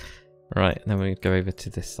 Right, and then we go over to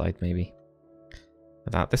this side maybe.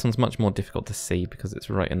 This one's much more difficult to see because it's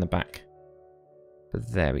right in the back. But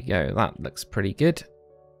there we go. That looks pretty good.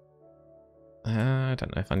 I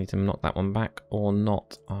don't know if I need to knock that one back or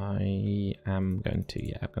not. I am going to,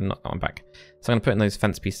 yeah, I'm going to knock that one back. So I'm going to put in those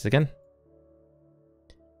fence pieces again.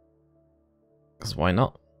 Because why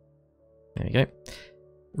not? There we go.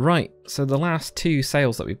 Right, so the last 2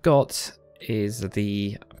 sails that we've got is I'm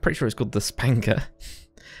pretty sure it's called the Spanker.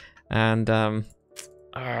 And I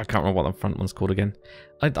can't remember what the front one's called again.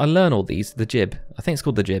 I learn all these, the jib. I think it's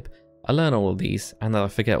called the jib. I learn all of these and then I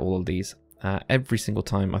forget all of these every single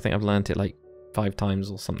time. I think I've learned it like 5 times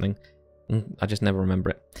or something. I just never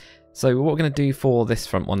remember it. So what we're going to do for this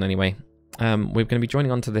front one anyway, we're going to be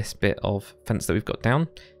joining onto this bit of fence that we've got down.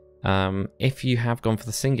 If you have gone for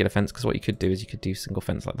the singular fence, because what you could do is you could do single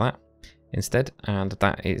fence like that instead, and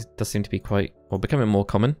that does seem to be quite, well, becoming more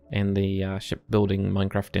common in the shipbuilding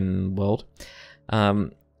Minecrafting world.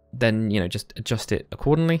 Then, you know, just adjust it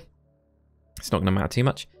accordingly. It's not going to matter too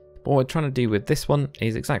much. But what we're trying to do with this one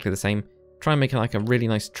is exactly the same. Try and make it like a really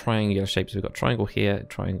nice triangular shape. So we've got triangle here,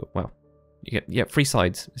 triangle, well, you get 3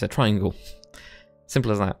 sides. It's a triangle.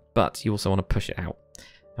 Simple as that. But you also want to push it out.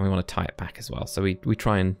 And we want to tie it back as well. So we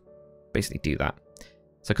try and basically do that.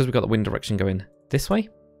 So because we've got the wind direction going this way,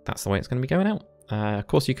 that's the way it's going to be going out. Of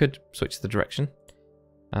course, you could switch the direction.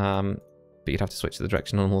 But you'd have to switch the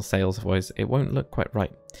direction on all the sails, otherwise it won't look quite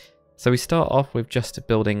right. So we start off with just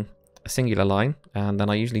building a singular line, and then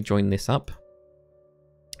I usually join this up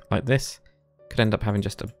like this. Could end up having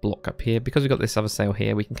just a block up here. Because we've got this other sail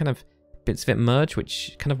here, we can kind of bits of it merge,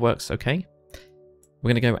 which kind of works okay.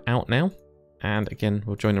 We're going to go out now, and again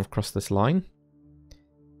we'll join across this line.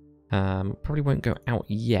 Probably won't go out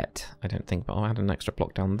yet, I don't think, but I'll add an extra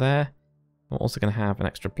block down there. I'm also going to have an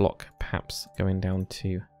extra block perhaps going down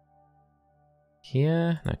to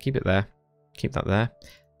here. No, keep it there. Keep that there.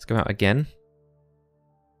 Let's go out again.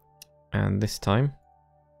 And this time,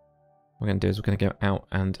 what we're going to do is we're going to go out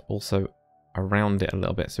and also around it a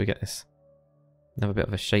little bit, so we get this another bit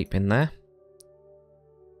of a shape in there.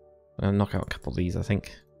 I'm going to knock out a couple of these, I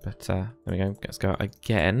think. But there we go. Let's go out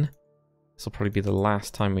again. This will probably be the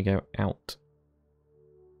last time we go out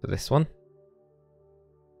for this one.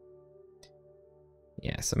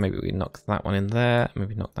 Yeah, so maybe we knock that one in there.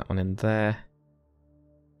 Maybe knock that one in there.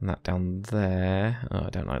 And that down there. Oh, I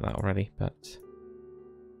don't like that already, but...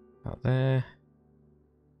 out there.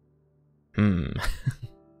 That's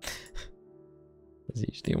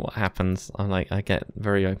usually what happens. I get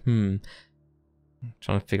very trying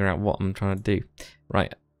to figure out what I'm trying to do.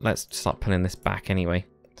 Right, let's start pulling this back anyway.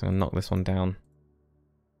 So I'm gonna knock this one down.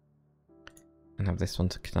 And have this one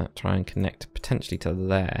to try and connect potentially to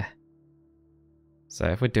there. So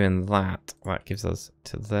if we're doing that, that gives us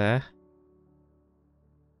to there.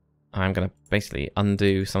 I'm gonna basically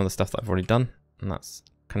undo some of the stuff that I've already done. And that's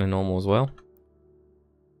kind of normal as well,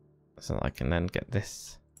 so I can then get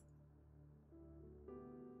this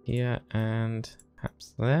here and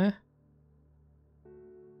perhaps there.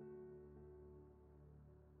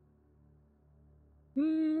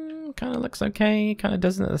 Kind of looks okay, kind of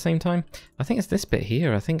doesn't at the same time. I think it's this bit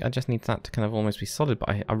here. I think I just need that to kind of almost be solid, but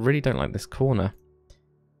I really don't like this corner.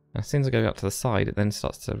 As soon as I go up to the side, it then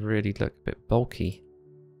starts to really look a bit bulky.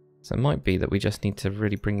 So it might be that we just need to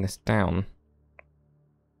really bring this down.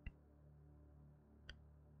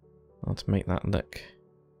 Or to make that look...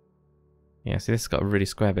 Yeah, see this has got a really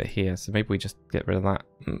square bit here, so maybe we just get rid of that.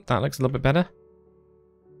 That looks a little bit better.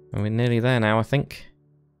 And we're nearly there now, I think.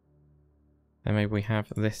 And maybe we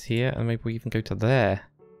have this here, and maybe we even go to there.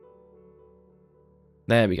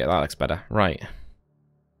 There we go, that looks better. Right.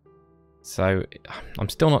 So, I'm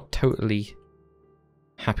still not totally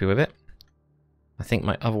happy with it. I think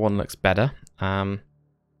my other one looks better.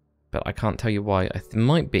 But I can't tell you why. It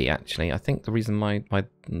might be, actually. I think the reason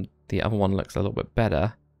the other one looks a little bit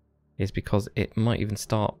better is because it might even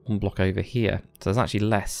start one block over here. So there's actually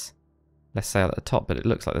less sail at the top, but it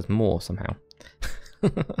looks like there's more somehow.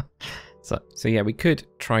 So yeah, we could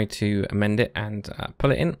try to amend it and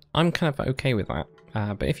pull it in. I'm kind of okay with that.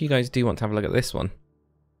 But if you guys do want to have a look at this one,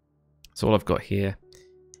 so all I've got here,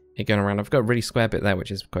 it going around, I've got a really square bit there, which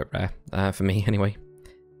is quite rare for me anyway.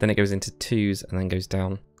 Then it goes into twos and then goes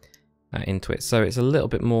down into it. So it's a little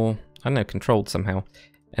bit more, I don't know, controlled somehow.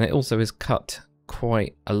 And it also is cut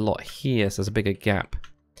quite a lot here, so there's a bigger gap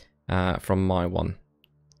from my one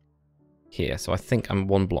here. So I think I'm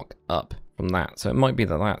one block up from that. So it might be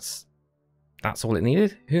that that's all it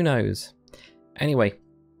needed. Who knows? Anyway,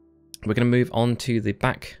 we're going to move on to the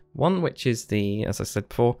back one, which is the, as I said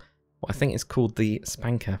before, what I think is called the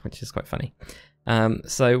spanker, which is quite funny.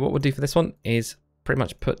 So what we'll do for this one is pretty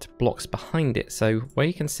much put blocks behind it. So where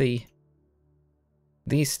you can see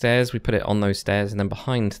these stairs, we put it on those stairs, and then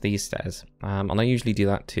behind these stairs. And I usually do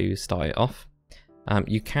that to start it off.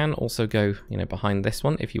 You can also go, behind this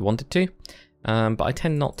one if you wanted to, but I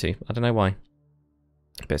tend not to. I don't know why,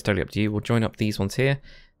 but it's totally up to you. We'll join up these ones here.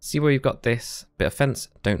 See where you've got this bit of fence.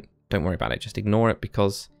 Don't worry about it. Just ignore it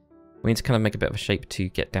because we need to kind of make a bit of a shape to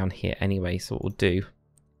get down here anyway. So what we'll do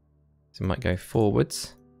is we might go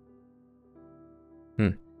forwards.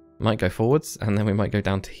 Might go forwards, and then we might go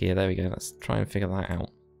down to here. There we go. Let's try and figure that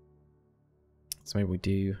out. So maybe we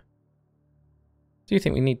do... Do you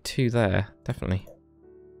think we need two there? Definitely.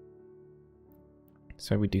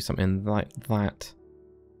 So we do something like that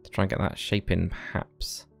to try and get that shape in,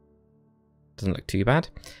 perhaps. Doesn't look too bad.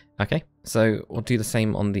 Okay, so we'll do the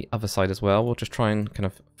same on the other side as well. We'll just try and kind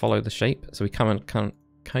of follow the shape. So we kind of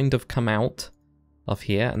come out of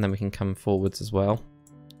here, and then we can come forwards as well.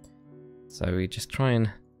 So we just try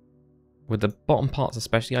and... With the bottom parts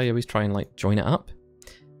especially, I always try and like join it up.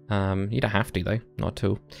 You don't have to though, not at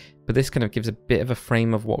all. But this kind of gives a bit of a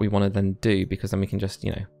frame of what we want to then do, because then we can just,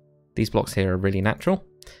 these blocks here are really natural.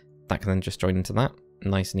 That can then just join into that,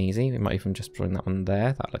 nice and easy. We might even just join that one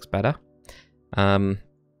there, that looks better.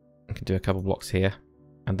 We can do a couple blocks here,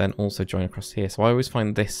 and then also join across here. So I always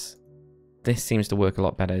find this seems to work a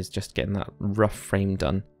lot better, is just getting that rough frame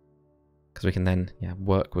done, because we can then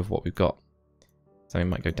work with what we've got. So we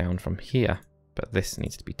might go down from here, but this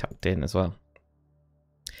needs to be tucked in as well.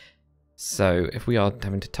 So if we are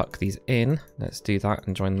having to tuck these in, let's do that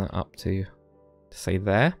and join that up to say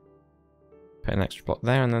there. Put an extra block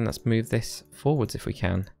there, and then let's move this forwards if we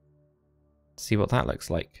can. See what that looks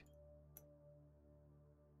like.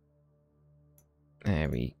 There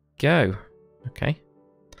we go. Okay.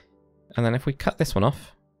 And then if we cut this one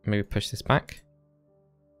off, maybe push this back.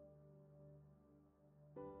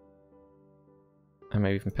 And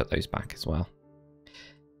maybe even put those back as well.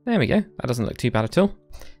 There we go. That doesn't look too bad at all.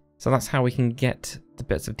 So that's how we can get the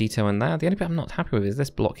bits of detail in there. The only bit I'm not happy with is this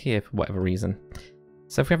block here for whatever reason.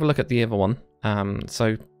 So if we have a look at the other one.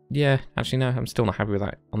 So yeah, actually no, I'm still not happy with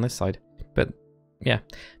that on this side. But yeah,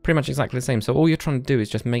 pretty much exactly the same. So all you're trying to do is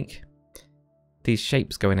just make these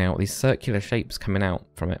shapes going out, these circular shapes coming out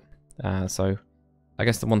from it. So I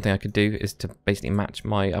guess the one thing I could do is to basically match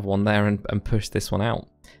my other one there and push this one out.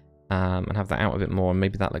 And have that out a bit more, and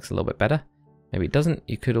maybe that looks a little bit better. Maybe it doesn't.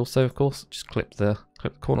 You could also, of course, just clip the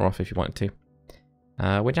corner off if you wanted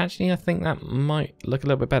to. Which actually, I think that might look a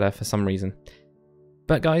little bit better for some reason.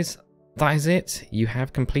 But guys, that is it. You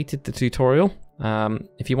have completed the tutorial.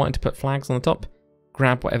 If you wanted to put flags on the top,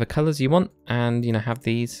 grab whatever colours you want, and have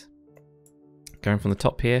these going from the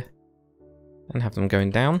top here, and have them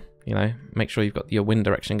going down. Make sure you've got your wind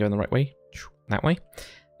direction going the right way, that way.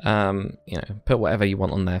 Put whatever you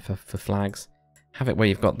want on there for flags. Have it where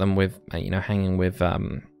you've got them with, hanging with,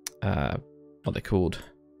 what they're called.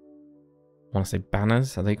 I want to say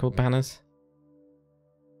banners. Are they called banners?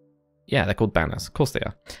 Yeah, they're called banners. Of course they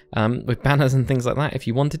are. With banners and things like that if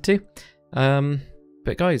you wanted to.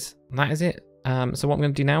 But guys, that is it. So what I'm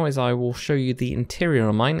going to do now is I will show you the interior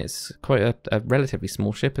of mine. It's quite a relatively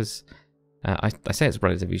small ship, as I say it's a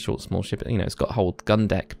relatively small ship. It's got a whole gun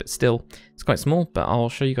deck, but still it's quite small. But I'll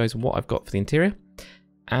show you guys what I've got for the interior,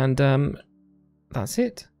 and that's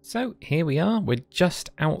it. So here we are, we're just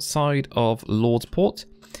outside of Lord's Port,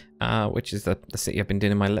 which is the city I've been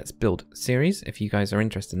doing in my Let's Build series. If you guys are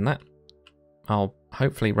interested in that, I'll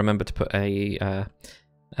hopefully remember to put a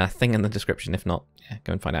thing in the description. If not, yeah,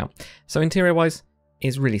 go and find out. So interior wise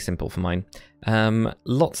is really simple for mine.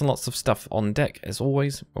 Lots and lots of stuff on deck as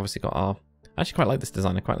always. Obviously got our, I actually quite like this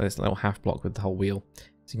design. I quite like this little half block with the whole wheel.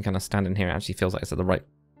 So you can kind of stand in here. It actually feels like it's at the right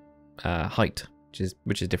height,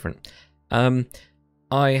 which is different.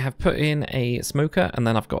 I have put in a smoker, and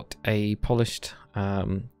then I've got a polished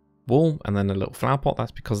wall, and then a little flower pot.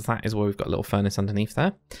 That's because that is where we've got a little furnace underneath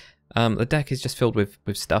there. The deck is just filled with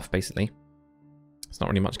stuff, basically. There's not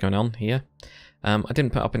really much going on here. I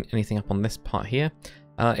didn't put anything up on this part here.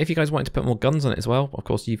 If you guys wanted to put more guns on it as well, of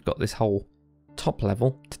course, you've got this whole top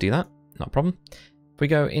level to do that. Not a problem. If we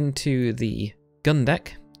go into the gun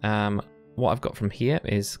deck, what I've got from here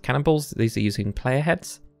is cannonballs. These are using player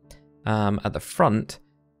heads. At the front,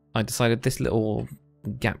 I decided this little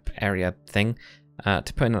gap area thing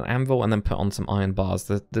to put in an anvil and then put on some iron bars.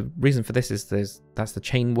 The reason for this is that's the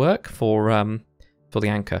chain work for the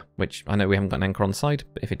anchor, which I know we haven't got an anchor on the side,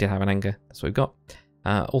 but if it did have an anchor, that's what we've got.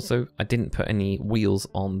 Also, I didn't put any wheels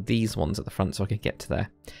on these ones at the front so I could get to there.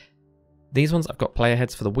 These ones, I've got player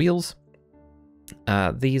heads for the wheels.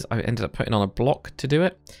 These I ended up putting on a block to do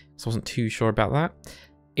it, so I wasn't too sure about that.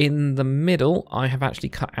 In the middle, I have actually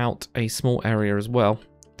cut out a small area as well,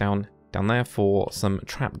 down there for some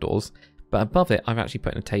trapdoors. But above it, I've actually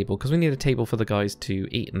put in a table, because we need a table for the guys to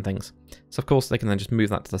eat and things. So of course, they can then just move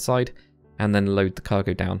that to the side, and then load the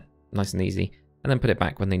cargo down, nice and easy, and then put it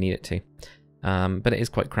back when they need it to. But it is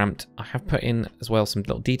quite cramped. I have put in as well some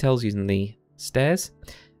little details using the stairs.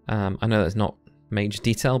 I know that's not major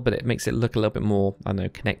detail, but it makes it look a little bit more, I don't know,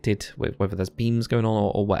 connected, with whether there's beams going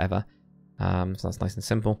on or whatever. So that's nice and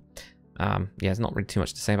simple. Yeah, there's not really too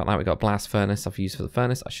much to say about that. We've got a blast furnace I've used for the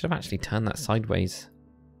furnace. I should have actually turned that sideways.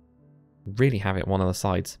 Really have it one of the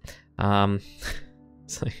sides. So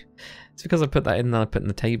it's because I put that in and then I put it in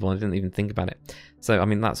the table and I didn't even think about it. So, I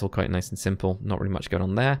mean, that's all quite nice and simple. Not really much going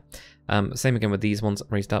on there. Same again with these ones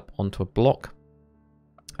raised up onto a block.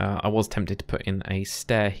 I was tempted to put in a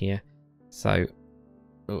stair here. So,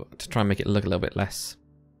 to try and make it look a little bit less,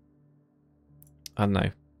 I don't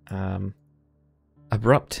know,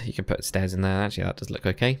 abrupt, you can put stairs in there. Actually, that does look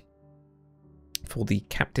okay. For the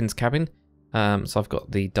captain's cabin, so I've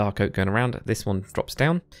got the dark oak going around. This one drops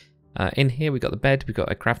down. In here, we've got the bed, we've got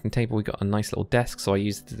a crafting table, we've got a nice little desk. So I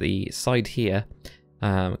used the side here,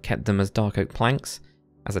 kept them as dark oak planks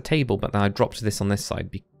as a table, but then I dropped this on this side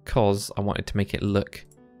because I wanted to make it look.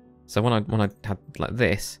 So when I had like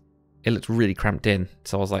this, it looked really cramped in.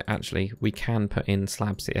 So I was like, actually, we can put in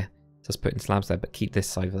slabs here. So let's put in slabs there, but keep this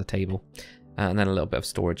side of the table. And then a little bit of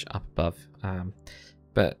storage up above.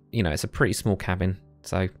 But, you know, it's a pretty small cabin.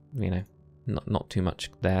 So, you know, not too much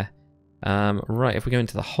there. Right, if we go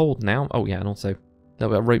into the hold now. Oh, yeah, and also a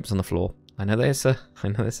little bit of ropes on the floor. I know there's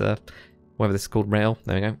whether this is called rail.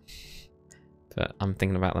 There we go. But I'm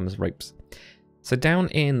thinking about them as ropes. So down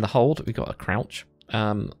in the hold, we've got a crouch.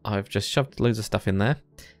 I've just shoved loads of stuff in there.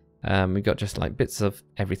 We've got just like bits of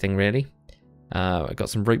everything, really. I've got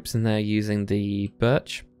some ropes in there using the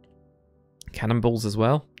birch. Cannonballs as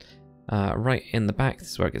well. Right in the back, this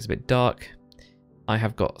is where it gets a bit dark. I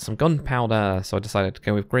have got some gunpowder, so I decided to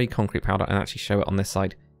go with grey concrete powder and actually show it on this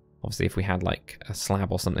side. Obviously, if we had like a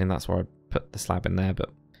slab or something, that's where I put the slab in there, but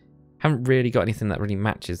haven't really got anything that really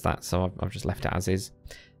matches that, so I've just left it as is,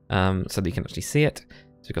 so that you can actually see it.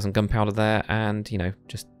 So we've got some gunpowder there, and, you know,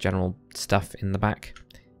 just general stuff in the back.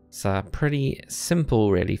 It's pretty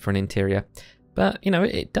simple, really, for an interior, but, you know,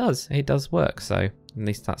 it does work, so at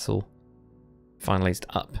least that's all finalized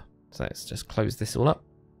up. So let's just close this all up.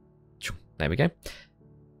 There we go.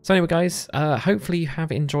 So anyway, guys, hopefully you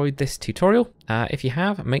have enjoyed this tutorial. If you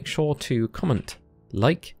have, make sure to comment,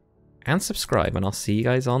 like, and subscribe, and I'll see you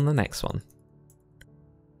guys on the next one.